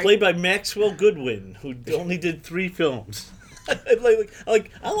 Again, played by Maxwell Goodwin, who only did 3 films. I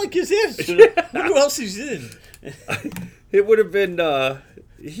like his history. Look who else he's in. It would have been.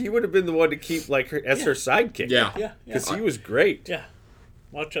 He would have been the one to keep like her as her sidekick. yeah. Yeah, because he was great. yeah.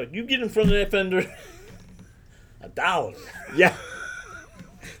 Watch out! You get in front of that fender. $1. Yeah.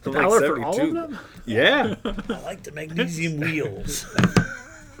 $1 Like for all of 72. them? Yeah. I like the magnesium wheels.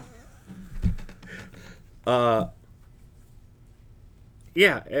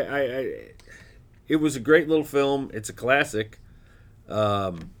 Yeah. It was a great little film. It's a classic.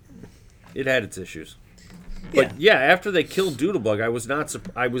 It had its issues. But yeah, after they killed Doodlebug, I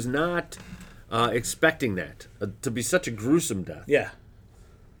was not expecting that to be such a gruesome death. Yeah.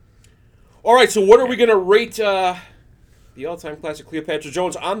 All right, so what are we going to rate the all-time classic Cleopatra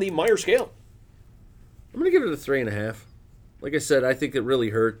Jones on the Meyer scale? I'm gonna give it a 3.5. Like I said, I think it really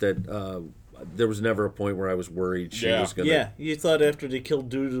hurt that there was never a point where I was worried she was gonna. Yeah, you thought after they killed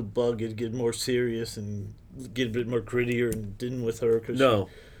Doodlebug it'd get more serious and get a bit more grittier, and didn't with her. No.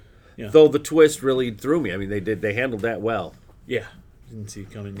 Yeah. Though the twist really threw me. I mean, they handled that well. Yeah, didn't see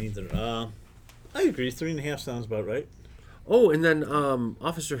it coming either. I agree. 3.5 sounds about right. Oh, and then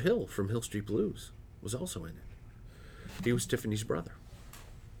Officer Hill from Hill Street Blues was also in it. He was Tiffany's brother.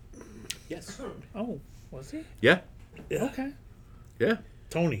 Yes. Oh, was he? Yeah. Yeah. Okay. Yeah.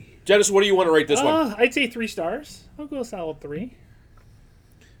 Tony, Dennis, what do you want to rate this one? I'd say 3 stars. I'll go a solid 3.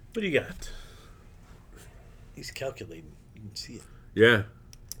 what do you got? He's calculating. You can see it. Yeah.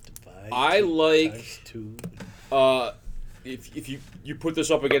 Divide I like- times 2. If you put this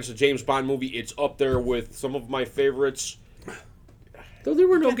up against a James Bond movie, it's up there with some of my favorites. Though there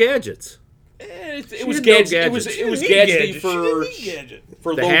were no gadgets. It was had no gadget. It was gadgety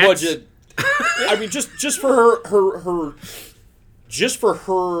for The low hats? budget. I mean, just for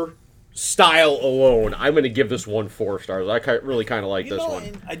her style alone, I'm going to give this one 4 stars. I really kind of like this one.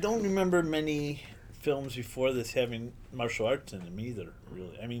 And I don't remember many films before this having martial arts in them either.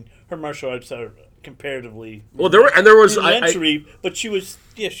 Really, I mean, her martial arts are comparatively Well, there was rudimentary, but she was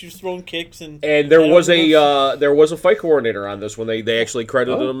throwing kicks and there was a fight coordinator on this one. They actually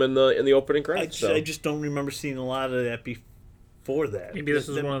credited him in the opening credits. I just don't remember seeing a lot of that before that. Maybe this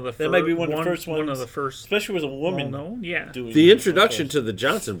is one of the That might be one of the first ones. One of the first especially with a woman well-known. Yeah. doing The it. introduction to the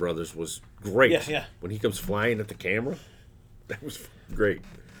Johnson brothers was great. Yeah. When he comes flying at the camera, that was great.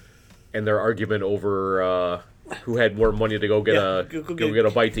 And their argument over who had more money to go get go get a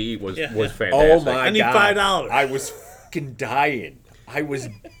bite to eat was fantastic. Oh my I need god! $5. I was fucking dying. I was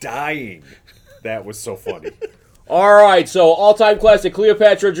dying. That was so funny. All right, so all-time classic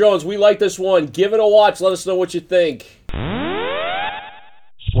Cleopatra Jones. We like this one. Give it a watch. Let us know what you think.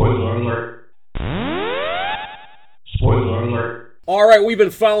 Spoiler alert. Spoiler alert. All right, we've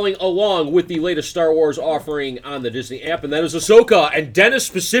been following along with the latest Star Wars offering on the Disney app, and that is Ahsoka. And Dennis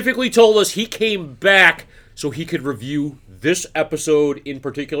specifically told us he came back so he could review this episode in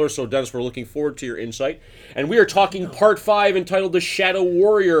particular. So, Dennis, we're looking forward to your insight. And we are talking Part 5 entitled The Shadow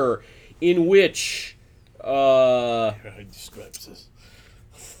Warrior, in which How he describes this.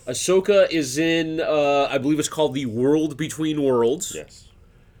 Ahsoka is in, I believe it's called The World Between Worlds. Yes.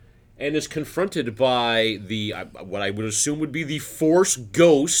 And is confronted by what I would assume would be the Force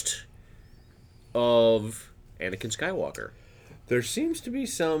ghost of Anakin Skywalker. There seems to be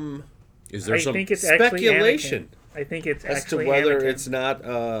some Is there some think it's speculation actually Anakin. I think it's as to actually whether Anakin. it's not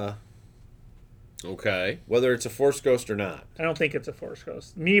okay? whether it's a Force ghost or not. I don't think it's a Force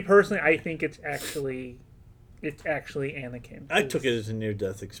ghost. Me personally, I think it's actually it's actually Anakin. I took it as a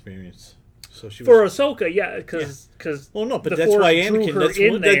near-death experience. So she For was, Ahsoka, yeah, because well, no, but the that's Force why drew Anakin. her That's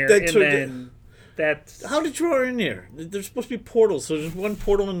in what, there, that's and what, then that's how did you draw her in there? There's supposed to be portals. So there's one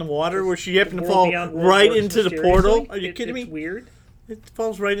portal in the water where she happened to World fall Beyond World right works into the portal. mysteriously. Are you kidding me? It's weird. It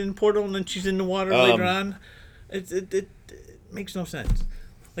falls right in the portal, and then she's in the water later on. It makes no sense.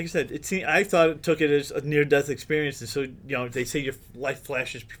 Like I said, I thought it took it as a near-death experience, and so they say your life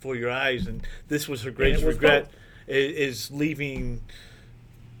flashes before your eyes, and this was her greatest was regret is leaving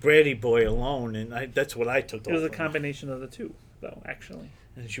Brady Boy alone, and that's what I took. It was a combination of the two, though. Actually,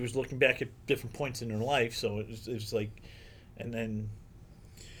 and she was looking back at different points in her life, so it was like, and then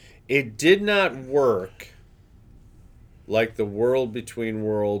It did not work like the World Between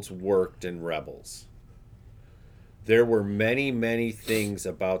Worlds worked in Rebels. There were many, many things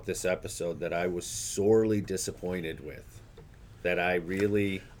about this episode that I was sorely disappointed with. That I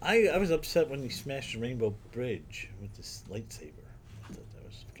really... I was upset when he smashed the Rainbow Bridge with this lightsaber. I thought that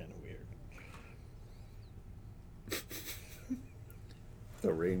was kind of weird.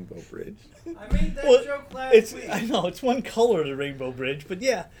 The Rainbow Bridge. I made that joke last week. I know it's one color of the Rainbow Bridge, but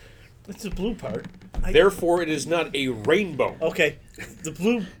yeah, it's the blue part. Therefore, it is not a rainbow. Okay, the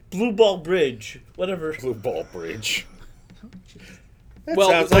blue ball bridge, whatever. Blue Ball Bridge. That Well,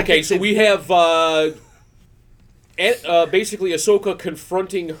 sounds like okay, it's so in- we have basically Ahsoka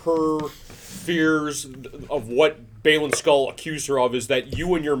confronting her fears of what Baylan Skull accused her of is that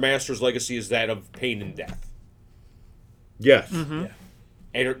you and your master's legacy is that of pain and death. Yes. Yeah.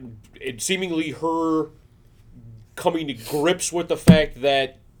 And it seemingly her coming to grips with the fact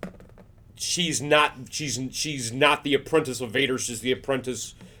that she's not the apprentice of Vader, she's the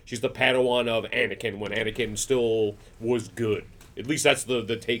Padawan of Anakin when Anakin still was good. At least that's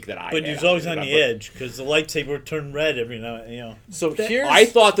the take that I But had he was always it. on the edge because the lightsaber turned red every now. So here's... I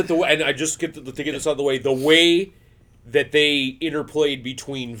thought that and I just get to get this out of the way that they interplayed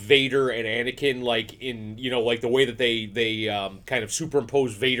between Vader and Anakin, like the way that they kind of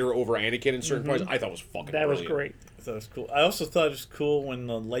superimposed Vader over Anakin in certain parts, I thought was fucking that was brilliant. great. I thought it was cool. I also thought it was cool when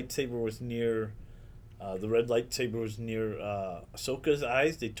the lightsaber was near, the red lightsaber was near Ahsoka's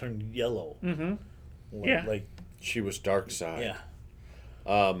eyes. They turned yellow. Mm-hmm. Like, Yeah. She was dark side. yeah.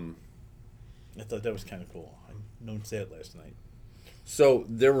 I thought that was kind of cool. I noticed that last night. So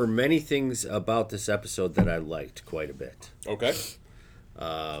there were many things about this episode that I liked quite a bit. Okay.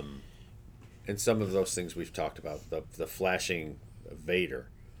 And some of those things we've talked about. The flashing Vader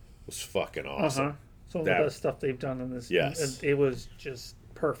was fucking awesome. Uh-huh. Some of That- the best stuff they've done in this. Yes. It was just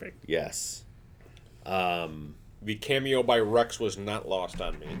perfect. Yes. The cameo by Rex was not lost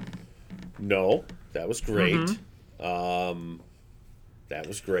on me. No, that was great. Mm-hmm. That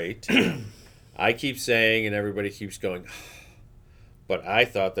was great. I keep saying, and everybody keeps going, but I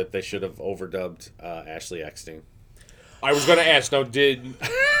thought that they should have overdubbed Ashley Eckstein. I was going to ask. Now,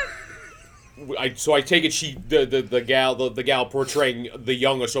 so I take it the gal portraying the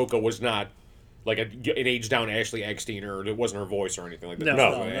young Ahsoka was not like an age down Ashley Eckstein, or it wasn't her voice or anything like that. No. It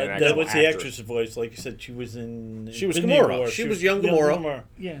was No, an that actual was the actor. actress's voice. Like you said, she was in. She was Infinity Gamora. War. She was young Gamora.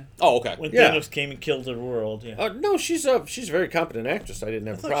 Yeah. Oh, okay. When Yeah. Thanos came and killed her world. Yeah. No, she's a very competent actress. I didn't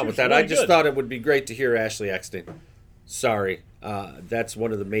have a thought problem she with was that. I really just good. thought it would be great to hear Ashley Eckstein. Sorry, that's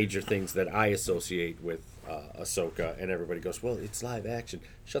one of the major things that I associate with Ahsoka, and everybody goes, "Well, it's live action."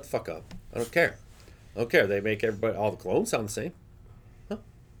 Shut the fuck up. I don't care. They make all the clones sound the same. Huh?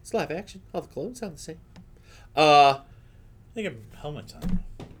 It's live action. All the clones sound the same. They got helmets on.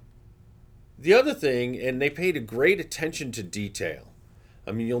 The other thing, and they paid a great attention to detail.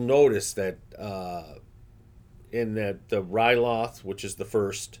 I mean, you'll notice that in the Ryloth, which is the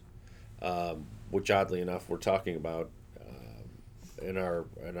first, which oddly enough we're talking about in our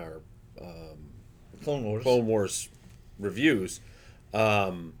Clone Wars. Clone Wars reviews,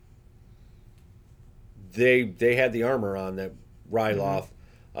 they had the armor on that Ryloth.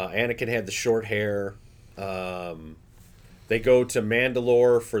 Anakin had the short hair. They go to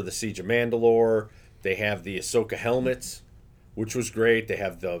Mandalore for the Siege of Mandalore. They have the Ahsoka helmets, which was great. They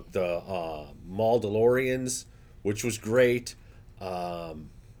have the Mandalorians, which was great.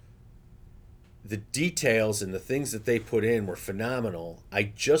 The details and the things that they put in were phenomenal. I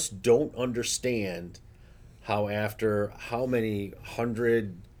just don't understand how after how many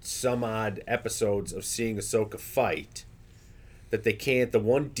 100 some odd episodes of seeing Ahsoka fight that they can't, the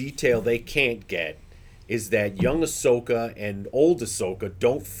one detail they can't get is that young Ahsoka and old Ahsoka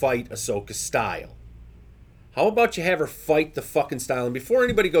don't fight Ahsoka's style. How about you have her fight the fucking style? And before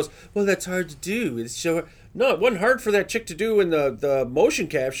anybody goes, well, that's hard to do. It's show her. No, it wasn't hard for that chick to do in the motion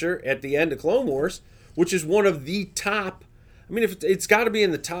capture at the end of Clone Wars, which is one of the top. I mean, if it's got to be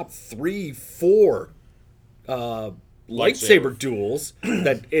in the top 3, 4 lightsaber duels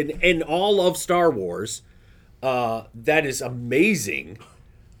that in all of Star Wars. That is amazing.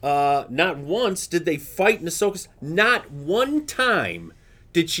 Not once did they fight in Ahsoka's. Not one time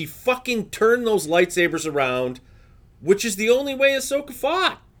did she fucking turn those lightsabers around, which is the only way Ahsoka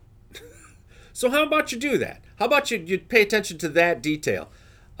fought. So how about you do that? How about you pay attention to that detail?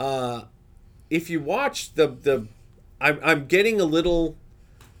 If you watch I'm getting a little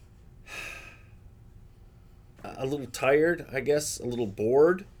tired, I guess, a little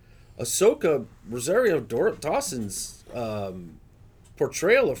bored. Ahsoka, Rosario Dawson's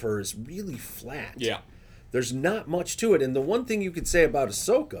portrayal of her is really flat. Yeah. There's not much to it. And the one thing you could say about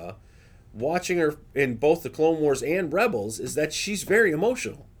Ahsoka, watching her in both the Clone Wars and Rebels, is that she's very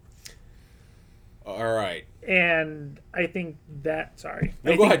emotional. All right. And I think that, sorry.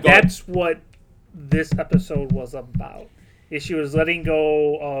 No, I go think ahead, go ahead. that's what this episode was about. Is she was letting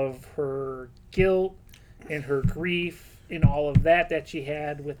go of her guilt and her grief and all of that she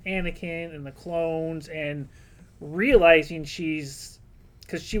had with Anakin and the clones, and realizing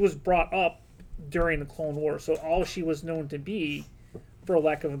because she was brought up during the Clone Wars, so all she was known to be, for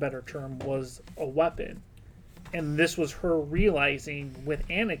lack of a better term, was a weapon. And this was her realizing with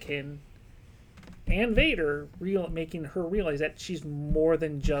Anakin and Vader, making her realize that she's more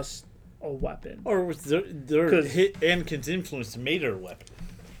than just a weapon. Or was Anakin's influence made her a weapon?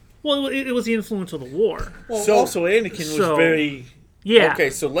 Well, it was the influence of the war. Well, So- also Anakin was very... Yeah. Okay,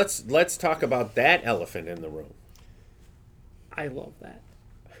 so let's talk about that elephant in the room. I love that.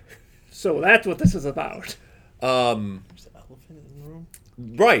 So that's what this is about. There's an elephant in the room?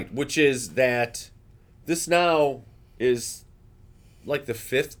 Right, which is that this now is like the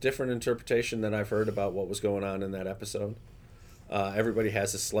 5th different interpretation that I've heard about what was going on in that episode. Everybody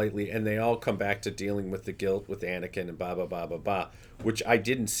has a slightly, and they all come back to dealing with the guilt with Anakin and blah, blah, blah, blah, blah, which I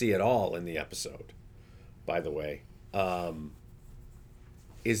didn't see at all in the episode, by the way,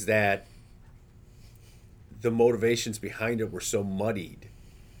 is that the motivations behind it were so muddied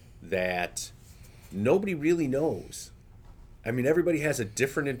that nobody really knows. I mean, everybody has a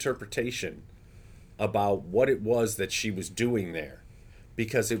different interpretation about what it was that she was doing there,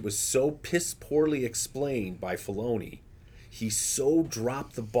 because it was so piss poorly explained by Filoni. He so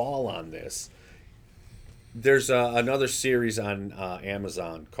dropped the ball on this. There's another series on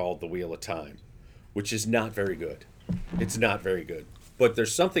Amazon called The Wheel of Time, which is not very good. It's not very good. But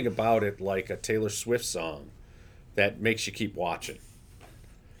there's something about it, like a Taylor Swift song, that makes you keep watching.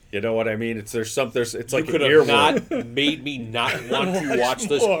 You know what I mean? It's like You an could have earworm. not made me not want to watch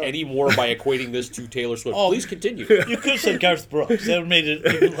this anymore by equating this to Taylor Swift. Please continue. You could have said Garth Brooks. That would have made it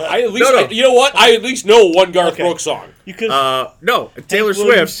even less. I at least, No. you know what? I at least know one Garth Okay. Brooks song. You could have No, Taylor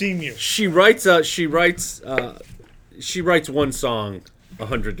Williams Swift. Sr. She writes one song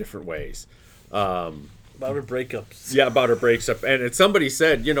 100 different ways. About her breakups. Yeah, about her breaks up. And somebody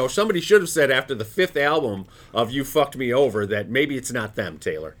said, somebody should have said after the 5th album of You Fucked Me Over that maybe it's not them,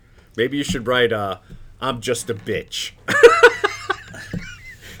 Taylor. Maybe you should write I'm Just a Bitch.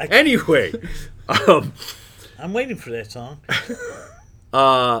 Anyway. I'm waiting for that song.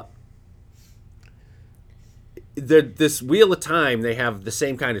 This Wheel of Time, they have the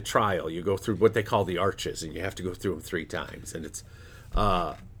same kind of trial. You go through what they call the arches, and you have to go through them 3 times. And it's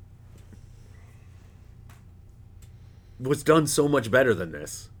was done so much better than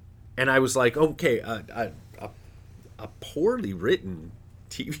this. And I was like, okay, a poorly written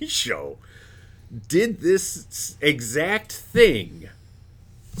TV show did this exact thing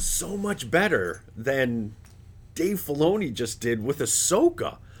so much better than Dave Filoni just did with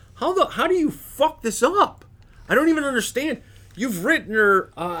Ahsoka. How do you fuck this up? I don't even understand. You've written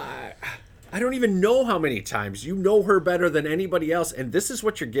her, I don't even know how many times. You know her better than anybody else, and this is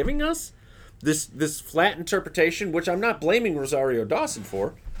what you're giving us? This flat interpretation, which I'm not blaming Rosario Dawson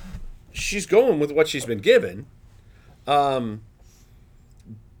for. She's going with what she's been given. But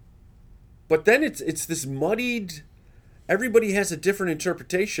then it's this muddied, everybody has a different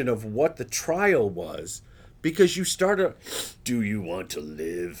interpretation of what the trial was, because you start do you want to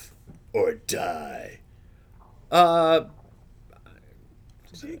live or die?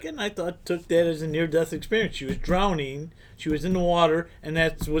 See, again, I took that as a near-death experience. She was drowning. She was in the water, and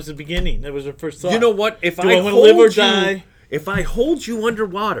that was the beginning. That was her first thought. You know what? Do I want to live or die? If I hold you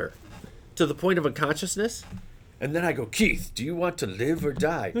underwater to the point of unconsciousness, and then I go, Keith, do you want to live or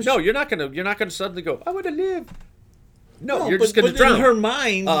die? No, you're not gonna suddenly go, I want to live. No, you're just gonna drown. In her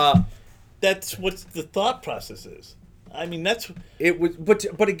mind, that's what the thought process is. I mean, that's It was,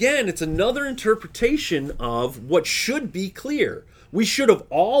 but again, it's another interpretation of what should be clear. We should have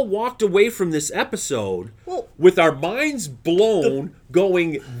all walked away from this episode Well, with our minds blown,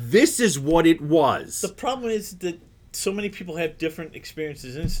 going, this is what it was. the problem is that so many people have different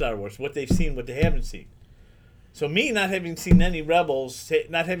experiences in Star Wars, what they've seen, what they haven't seen. So me not having seen any Rebels,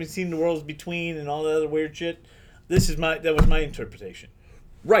 not having seen the Worlds Between and all that other weird shit, that was my interpretation.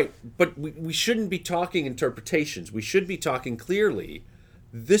 Right, but we shouldn't be talking interpretations. We should be talking clearly,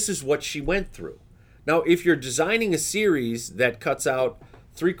 this is what she went through. Now, if you're designing a series that cuts out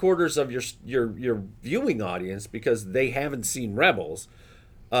 3/4 of your viewing audience because they haven't seen Rebels,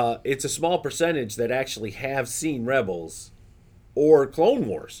 it's a small percentage that actually have seen Rebels or Clone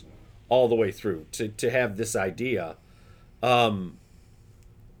Wars all the way through to have this idea. I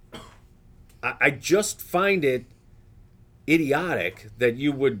just find it idiotic that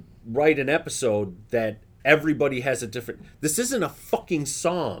you would write an episode that everybody has a different... This isn't a fucking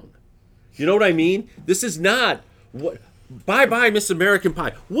song. You know what I mean? This is not... what. Bye-bye, Miss American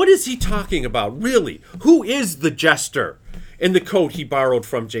Pie. What is he talking about, really? Who is the jester in the coat he borrowed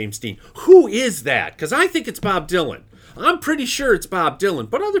from James Dean? Who is that? Because I think it's Bob Dylan. I'm pretty sure it's Bob Dylan,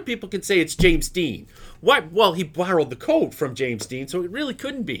 but other people can say it's James Dean. Why? Well, he borrowed the coat from James Dean, so it really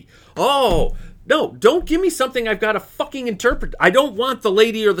couldn't be. Oh, no, don't give me something I've got to fucking interpret. I don't want the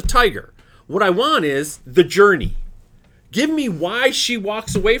lady or the tiger. What I want is the journey. Give me why she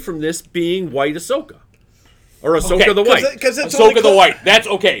walks away from this being white Ahsoka. Or Ahsoka the White. Ahsoka the White. That's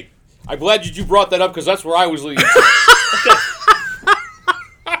okay. I'm glad you brought that up because that's where I was leading.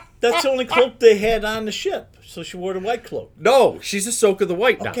 That's the only cloak they had on the ship, so she wore the white cloak. No, she's Ahsoka the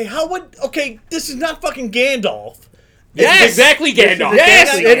White now. Okay, this is not fucking Gandalf. Yes, exactly, Gandalf.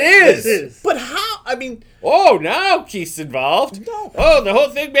 Yes, it is. But how? I mean... Oh, now Keith's involved. No. Oh, the whole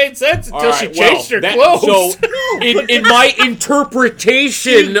thing made sense until she changed her clothes. So, in my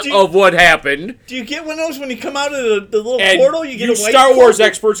interpretation of what happened... Do you get one of those when you come out of the little and portal? You get a white Star Wars cloak?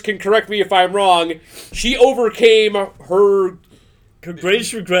 experts can correct me if I'm wrong. She overcame her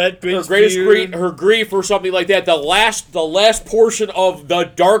greatest regret, her grief or something like that. The last portion of the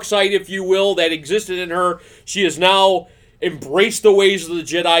dark side, if you will, that existed in her. She has now embraced the ways of the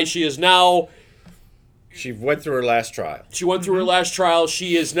Jedi. She is now... She went through her last trial. She went through her last trial.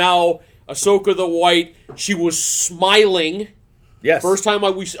 She is now Ahsoka the White. She was smiling. Yes. First time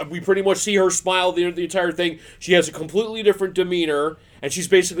we pretty much see her smile the entire thing. She has a completely different demeanor. And she's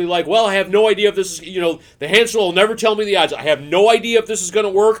basically like, well, I have no idea if this is, the Han Solo will never tell me the odds. I have no idea if this is going to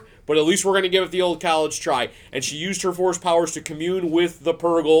work, but at least we're going to give it the old college try. And she used her Force powers to commune with the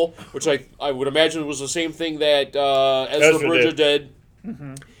Purgle, which I would imagine was the same thing that Ezra Bridger did.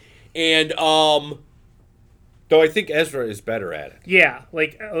 Mm-hmm. And, though I think Ezra is better at it. Yeah,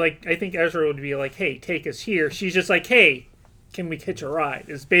 like I think Ezra would be like, hey, take us here. She's just like, hey, can we hitch a ride?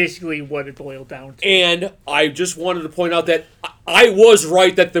 Is basically what it boiled down to. And I just wanted to point out that I was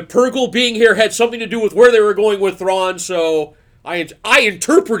right that the Purgle being here had something to do with where they were going with Thrawn, so I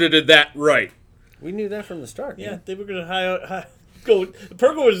interpreted that right. We knew that from the start. Yeah, they were going to go. The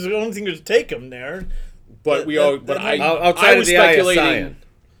Purgle was the only thing to take them there. But I was speculating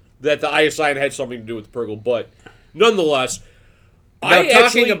that the Eye of Sion had something to do with the Purgle, but nonetheless, now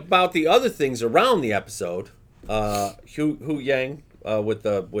talking about the other things around the episode, Hu Yang with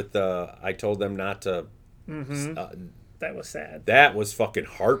the I told them not to. That was sad. That was fucking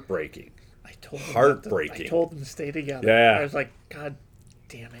heartbreaking. I told them to stay together. Yeah. I was like, God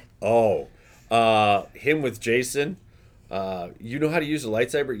damn it. Oh, him with Jason. You know how to use a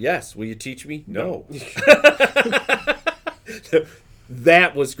lightsaber? Yes. Will you teach me? No.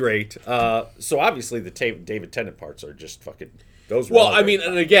 That was great. So obviously the David Tennant parts are just fucking those. Well, I mean,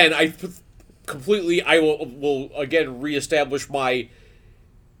 and again, I will again reestablish my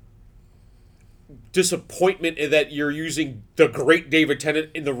disappointment in that you're using the great David Tennant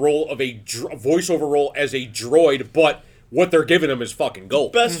in the role of a voiceover role as a droid, but what they're giving him is fucking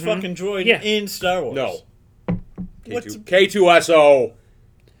gold. Best fucking droid in Star Wars. No. K2SO.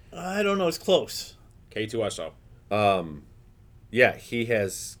 I don't know. It's close. K2SO. Yeah, he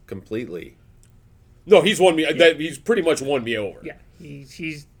has completely. No, he's won me. Yeah. He's pretty much won me over. Yeah,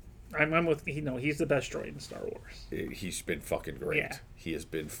 he's. I'm with. He's the best droid in Star Wars. He's been fucking great. Yeah. He has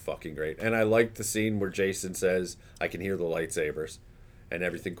been fucking great, and I like the scene where Jason says, "I can hear the lightsabers," and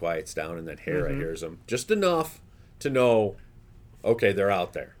everything quiets down, and then Hera hears them just enough to know, okay, they're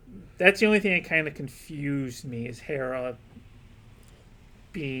out there. That's the only thing that kind of confused me is Hera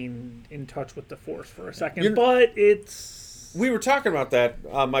being in touch with the Force for a second, but it's. We were talking about that.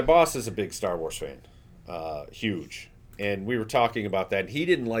 My boss is a big Star Wars fan, huge, and we were talking about that. He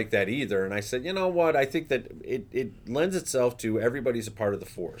didn't like that either, and I said, you know what? I think that it lends itself to everybody's a part of the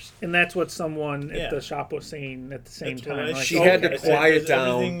Force. And that's what someone Yeah. at the shop was saying at the same That's what time. I Like, She said. had to I said, quiet down.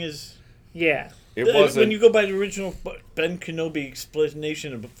 Everything is. yeah, It when wasn't. you go by the original Ben Kenobi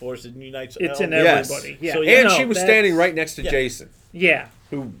explanation of the Force, it unites. it's in all- Yes. everybody. Yeah, So, and no, she was that's- standing right next to Yeah. Jason, Yeah,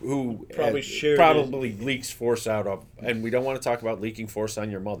 who Probably shared probably leaks Force out of. And we don't want to talk about leaking Force on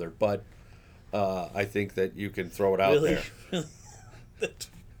your mother, but I think that you can throw it out Really? there.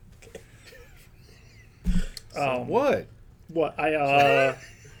 What? What I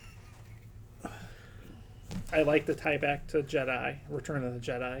like the tie back to Jedi, Return of the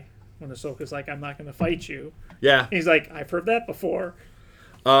Jedi, when Ahsoka's like, "I'm not going to fight you." Yeah. He's like, "I've heard that before."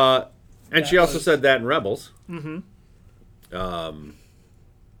 And she also was- said that in Rebels. Mm-hmm.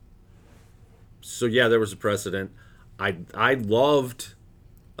 So yeah, there was a precedent. I loved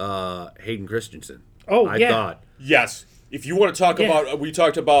Hayden Christensen. Oh, I yeah. thought. Yes. If you want to talk Yeah. about, we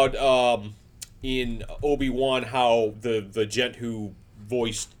talked about in Obi-Wan how the gent who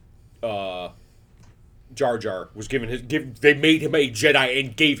voiced Jar Jar was they made him a Jedi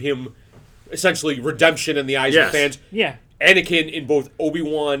and gave him essentially redemption in the eyes Yes. of fans. Yeah, Anakin in both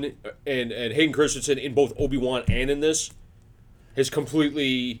Obi-Wan and Hayden Christensen in both Obi-Wan and in this has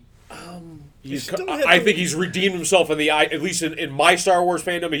completely. I think he's redeemed himself in the eye, at least in my Star Wars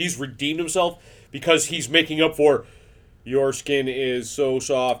fandom. He's redeemed himself because he's making up for your skin is so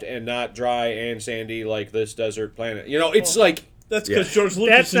soft and not dry and sandy like this desert planet. You know, it's like That's because Yeah. George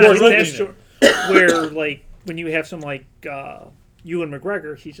Lucas that's is not directing that's it. true. Where like when you have some like Ewan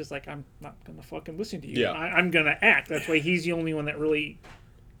McGregor, he's just like, "I'm not going to fucking listen to you. Yeah. I'm going to act." That's why he's the only one that really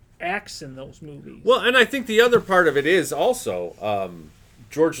acts in those movies. Well, and I think the other part of it is also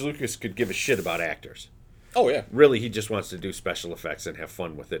George Lucas could give a shit about actors. oh yeah. Really, he just wants to do special effects and have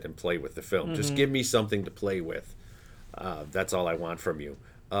fun with it and play with the film. Just give me something to play with. That's all I want from you.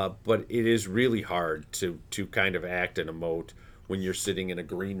 But it is really hard to kind of act and emote when you're sitting in a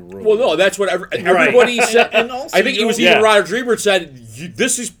green room. Well, no, that's what everybody said. And also, I think it was you know- even Roger Ebert said,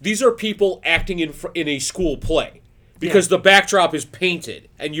 these are people acting in a school play because the backdrop is painted,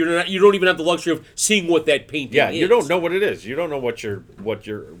 and you don't even have the luxury of seeing what that painting yeah, is. you don't know what it is. You don't know what you're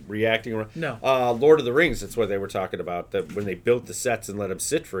reacting around. No. Lord of the Rings. That's what they were talking about. That when they built the sets and let them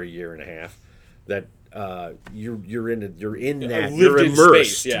sit for a year and a half, that you're in that you're lived-in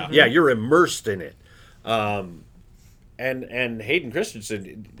immersed. space, yeah. Yeah, you're immersed in it. And Hayden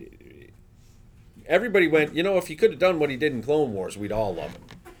Christensen, everybody went, if he could have done what he did in Clone Wars, we'd all love him.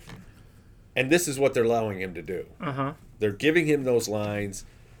 And this is what they're allowing him to do. They're giving him those lines.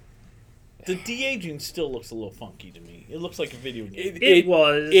 The de-aging still looks a little funky to me. It looks like a video game. It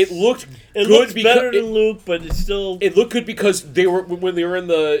was. It looked It good looks because better than Luke, but it's still. it looked good because when they were in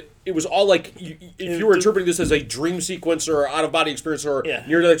the. It was all like if you were interpreting this as a dream sequence or out of body experience or yeah.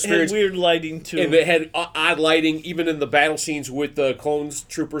 near-death It experience, had weird lighting too. and it had odd lighting, even in the battle scenes with the clones,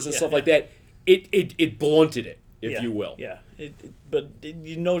 troopers, and stuff like that. It blunted it, if you will. Yeah.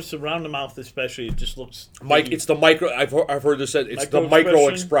 You notice around the mouth, especially, it just looks. It's the micro. I've heard this said. It's the Micro micro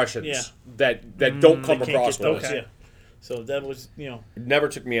expression? expressions that don't come Can't across get with those, us. yeah. So that was, It never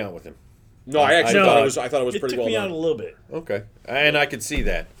took me out with him. No, I actually I thought thought- it was. I thought it was it pretty took well me out a done. little bit. Okay. And I could see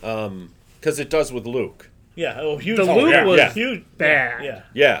that. Because it does with Luke. Yeah. Oh, huge. The Luke yeah, was yeah. huge. bad. Yeah.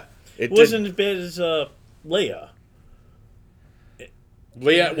 Yeah. It wasn't as bad as Leia.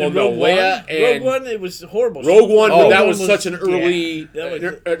 Leia, well, And no, Rogue Leia One, and Rogue One, it was horrible. Rogue One. Oh, that Rogue was One such an early, that was-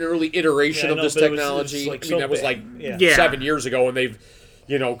 an early iteration Yeah, I of know, this but it was technology. like I so mean, that was bad. like Yeah. 7 years ago, and they've,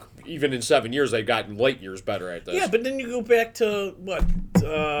 even in 7 years, they've gotten light years better at this. Yeah, but then you go back to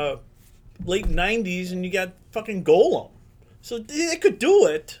late '90s, and you got fucking Golem. So they could do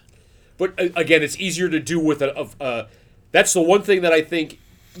it. But again, it's easier to do with that's the one thing that I think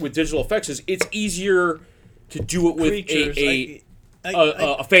with digital effects is it's easier to do it with Creatures.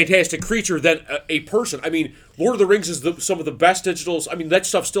 a fantastic creature than a person. I mean, Lord of the Rings is some of the best digitals. I mean, that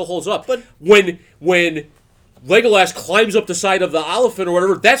stuff still holds up. But- when Legolas climbs up the side of the elephant or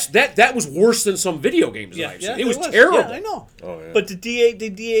whatever, that was worse than some video games that I've seen. It was terrible. Yeah, I know. Oh, yeah. But they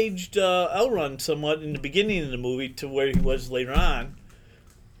de-aged Elrond somewhat in the beginning of the movie to where he was later on,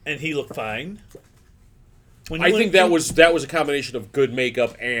 and he looked fine. I think that was a combination of good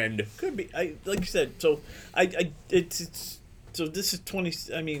makeup and could be. Like you said. So it's so this is 20.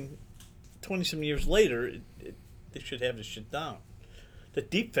 I mean, 20-some years later, they should have this shit down. The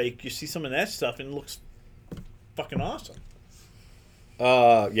deep fake, you see some of that stuff, and it looks fucking awesome.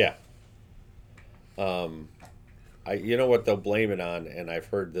 Yeah. You know what they'll blame it on, and I've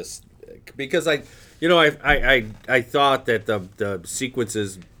heard this because I thought that the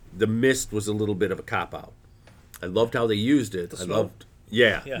sequences, the mist was a little bit of a cop out. I loved how they used it. I loved,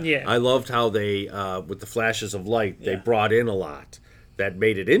 yeah. Yeah. I loved how they, with the flashes of light, they brought in a lot that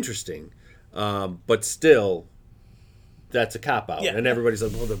made it interesting. But still, that's a cop out, and everybody's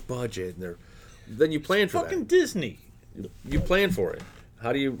like, "Well, the budget," and then you plan for Fucking that. Disney. You plan for it.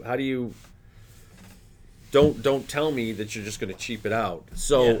 How do you? Don't tell me that you're just going to cheap it out.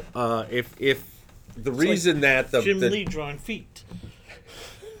 So if the reason that the Jim Lee drawing feet.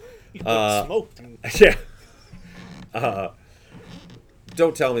 You smoked. yeah.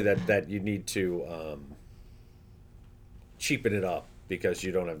 Don't tell me that you need to cheapen it up because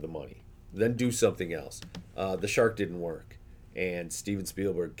you don't have the money. Then do something else. The Shark didn't work, and Steven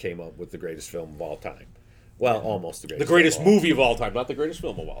Spielberg came up with the greatest film of all time. Well, almost the greatest. The greatest film of all movie of all time, not the greatest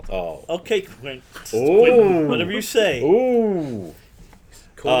film of all time. time. Okay, Quentin. Oh. Whatever you say. Oh.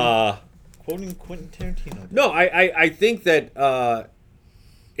 Ooh. Quoting Quentin Tarantino. No, I think that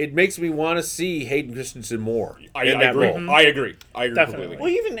it makes me want to see Hayden Christensen more I in that agree. role. I agree. Definitely. Completely. Well,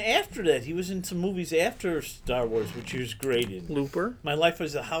 even after that, he was in some movies after Star Wars, which he was great in. Looper. My Life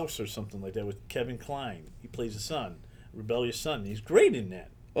as a House or something like that with Kevin Kline. He plays a son, rebellious son. He's great in that.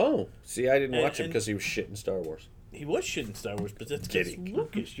 Oh, see, I didn't watch him and- because he was shit in Star Wars. He was shit in Star Wars, but that's Kidding.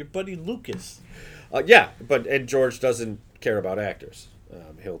 Lucas, your buddy Lucas. Yeah, and George doesn't care about actors.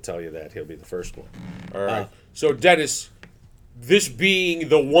 He'll tell you that he'll be the first one. All right. So, Dennis, this being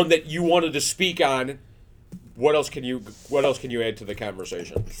the one that you wanted to speak on, what else can you add to the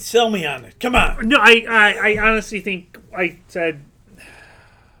conversation? Sell me on it. Come on. No, I honestly think I said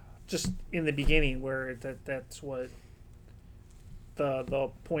just in the beginning where that's what the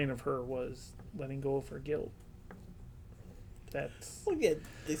point of her was letting go of her guilt. That's Well, yeah,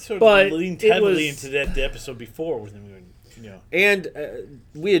 they sort But of leaned it heavily was- into that the episode before with him. And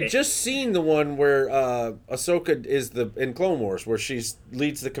we had just seen the one where Ahsoka is in Clone Wars, where she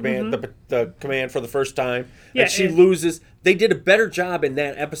leads the command, the command for the first time, Yeah, and she and- loses. They did a better job in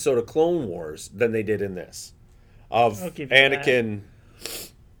that episode of Clone Wars than they did in this, of I'll give you that. Anakin.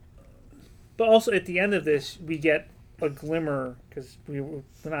 But also at the end of this, we get a glimmer because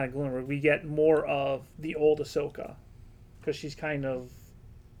not a glimmer. We get more of the old Ahsoka because she's kind of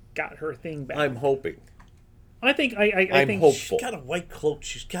got her thing back. I'm hoping. I think I I'm think hopeful. She's got a white cloak.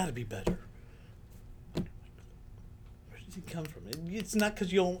 She's got to be better. Where does it come from? It's not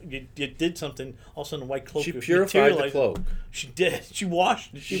because you did something. All of a sudden, a white cloak. She was purified the materialized. cloak. She did. She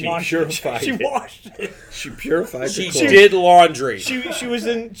washed it. She purified She it. washed it. She purified She the cloak. did laundry. She was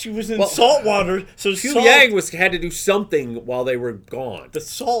in Well, salt water. So Hugh salt, Yang had to do something while they were gone. the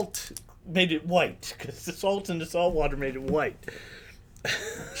salt made it white because the salt in the salt water made it white.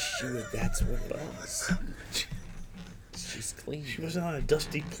 That's what it was. She's clean. She wasn't on a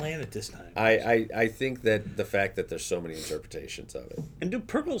dusty planet this time. I think that the fact that there's so many interpretations of it. And do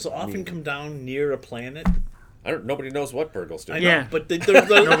Purgles often come down near a planet? Nobody knows what Purgle's doing. I know, Yeah. but they're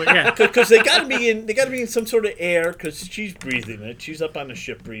yeah. because they got to be in some sort of air because she's breathing it. She's up on the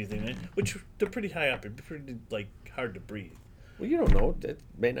ship breathing it, which they're pretty high up. It'd be pretty hard to breathe. Well, you don't know. It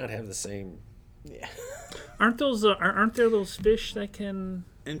may not have the same. Yeah. aren't there those fish that can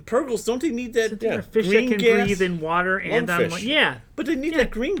And Purgles, don't they need that Yeah. a fish green that can gas? breathe in water and on Lungfish. land? Yeah. But they need that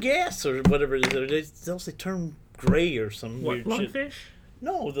green gas or whatever it is. Else they turn gray or some What weird shit. lungfish?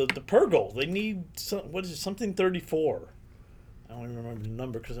 No, the Purgle. They need what is it? Something 34. I don't even remember the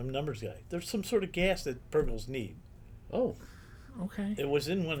number because I'm a numbers guy. There's some sort of gas that Purgles need. Oh, Okay. It was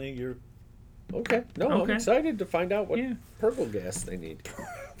in one of your. okay. No, I'm Okay. excited to find out what Yeah. Purgle gas they need.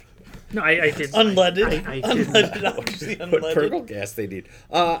 No, I did Unleaded. I did Unleaded. Obviously What unleaded. Purgle gas they need.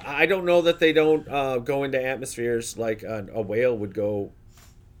 I don't know that they don't go into atmospheres like a whale would go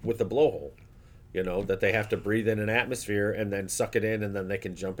with a blowhole. You know, that they have to breathe in an atmosphere and then suck it in and then they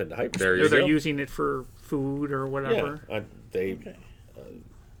can jump into hyperspace. you Or they're go. using it for food or whatever. Yeah, Okay.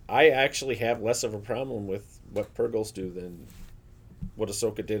 I actually have less of a problem with what Purgles do than what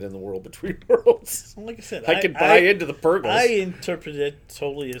Ahsoka did in the World Between Worlds. Well, like I said, I can buy into the Purgles. I interpret it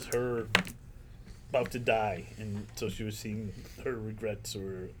totally as her about to die, and so she was seeing her regrets or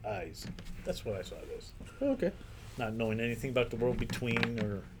her eyes. That's what I saw it as. Okay. Not knowing anything about the world between,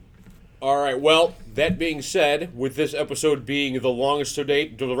 or All right. Well, that being said, with this episode being the longest to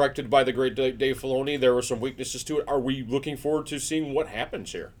date, directed by the great Dave Filoni, there were some weaknesses to it. Are we looking forward to seeing what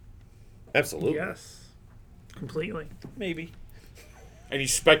happens here? Absolutely. Yes. Completely. maybe. Any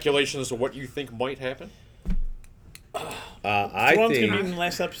speculation as to what you think might happen? I Thrawn's think. gonna be in the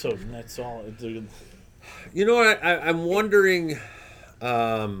last episode, and that's all. You know what? I'm wondering.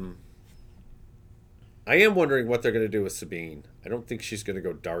 I am wondering what they're going to do with Sabine. I don't think she's going to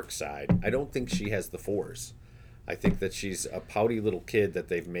go dark side. I don't think she has the Force. I think that she's a pouty little kid that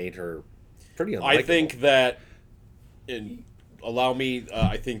they've made her pretty unlikable. I think that and allow me,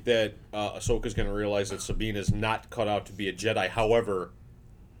 I think that Ahsoka's going to realize that Sabine is not cut out to be a Jedi. However,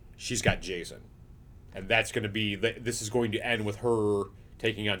 she's got Jason. And that's going to be... This is going to end with her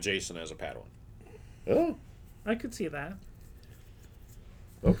taking on Jason as a Padawan. Oh, I could see that.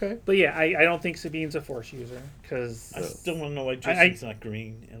 okay. But yeah, I don't think Sabine's a Force user because I still want to know why Jason's not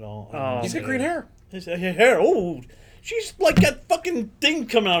green at all. He's got green hair. His hair. Oh, she's like that fucking thing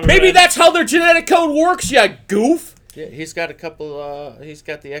coming out of her Maybe head. that's how their genetic code works, you goof. Yeah, he's got a couple. He's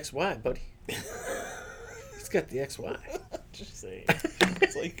got the XY, buddy. He's got the XY. Just saying.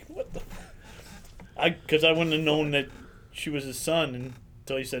 It's like, what the... Because I wouldn't have known that she was his son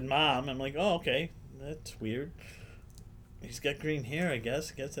until he said mom. I'm like, oh, okay. That's weird. He's got green hair, I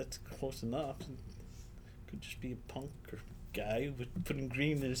guess. I guess that's close enough. Could just be a punk or guy with putting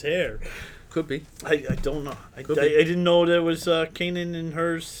green in his hair. Could be. I don't know. I didn't know there was Kanan and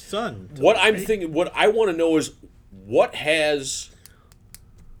her son. What I'm thinking, what I want to know is, what has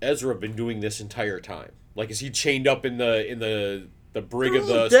Ezra been doing this entire time? Like, is he chained up in the brig of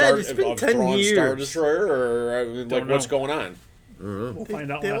the Thrawn's Star Destroyer, or like what's going on? we'll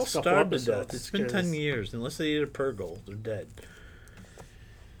find out They in the all next couple starved to episodes. death. It's been 10 years. Unless they eat a Purgle, they're dead.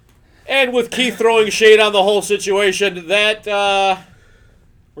 And with Keith throwing shade on the whole situation, that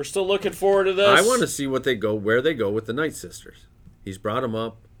we're still looking forward to this. I want to see where they go with the Night Sisters. He's brought them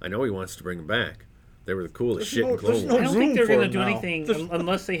up. I know he wants to bring them back. They were the coolest shit in Clone no I Wars. don't room think they're for going to him do now. anything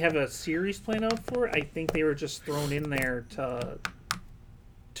unless they have a series planned out for it. I think they were just thrown in there to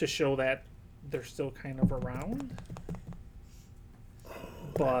show that they're still kind of around.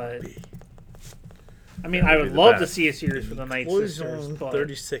 But I mean, I would love to see a series for the Night Boys Sisters. on But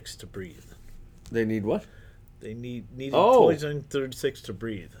 36 to breathe. They need what? They needed Oh. poison 36 to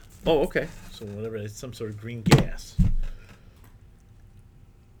breathe. Oh, okay. So whatever, it's some sort of green gas.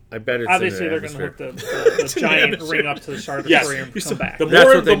 I bet it's obviously in the they're going to hook atmosphere. the giant ring up to the Star Yes. Destroyer and come back. The That's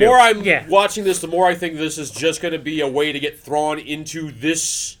more, what they the more do. I'm Yeah. watching this, the more I think this is just going to be a way to get Thrawn into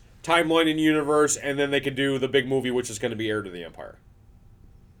this timeline and universe, and then they could do the big movie, which is going to be Heir to the Empire.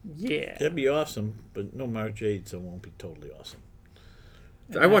 Yeah. That'd be awesome, but no Mara Jade, so it won't be totally awesome.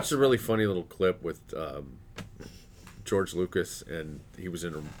 I watched a really funny little clip with George Lucas, and he was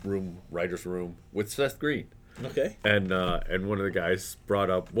in a writer's room with Seth Green. Okay. And one of the guys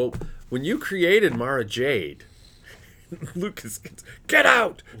brought up, well, when you created Mara Jade, Lucas gets, get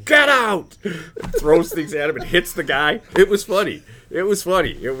out! Throws things at him and hits the guy. It was funny. It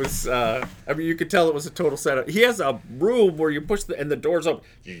was, I mean, you could tell it was a total setup. He has a room where you push and the doors open.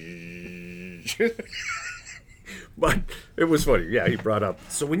 But it was funny. Yeah, he brought up,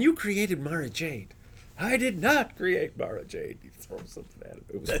 so when you created Mara Jade, I did not create Mara Jade. He throws something at him.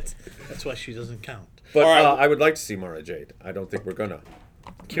 It was That's why she doesn't count. But All right. I would like to see Mara Jade. I don't think we're gonna.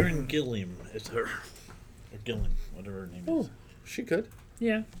 Karen Gilliam is her. Or Gilliam, whatever her name is. She could.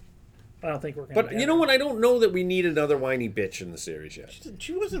 Yeah. I don't think we're going to. But you know what? I don't know that we need another whiny bitch in the series yet.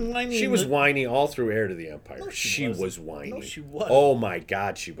 She wasn't whiny. She was whiny all through Heir to the Empire. No, she she wasn't. was whiny. No, she wasn't. Oh my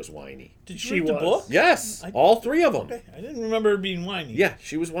God, she was whiny. Did you She read the was. book? Yes, I- all three of them. Okay, I didn't remember her being whiny. Yeah,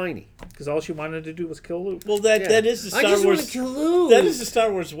 she was whiny. Because all she wanted to do was kill Luke. Well, that is the I Star just want to Wars. kill Luke. That is the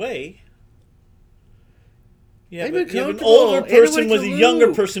Star Wars way. Yeah, I've but been you have an comfortable. older Ain't nobody person with a kill younger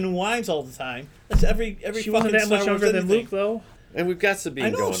Luke. person who whines all the time. That's every She fucking wasn't that Star much Wars younger than anything. Luke, though. And we've got Sabine I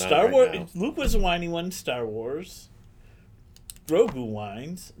know going Star on Wars. right now. Luke was a whiny one in Star Wars. Grogu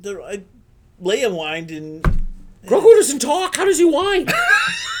whines. Leia whined in. Grogu doesn't talk. How does he whine?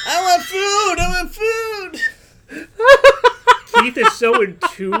 I want food. I want food. Keith is so in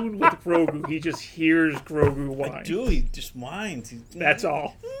tune with Grogu, he just hears Grogu whine. Dude, he just whines. That's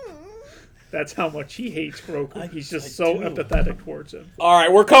all. That's how much he hates Grogu. He's just I so do. empathetic towards him. All right,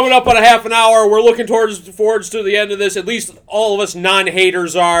 we're coming up on a half an hour. We're looking forwards to the end of this. At least all of us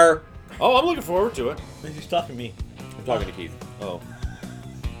non-haters are. Oh, I'm looking forward to it. He's talking to me. I'm talking to Keith. Oh.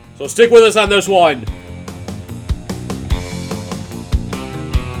 So stick with us on this one.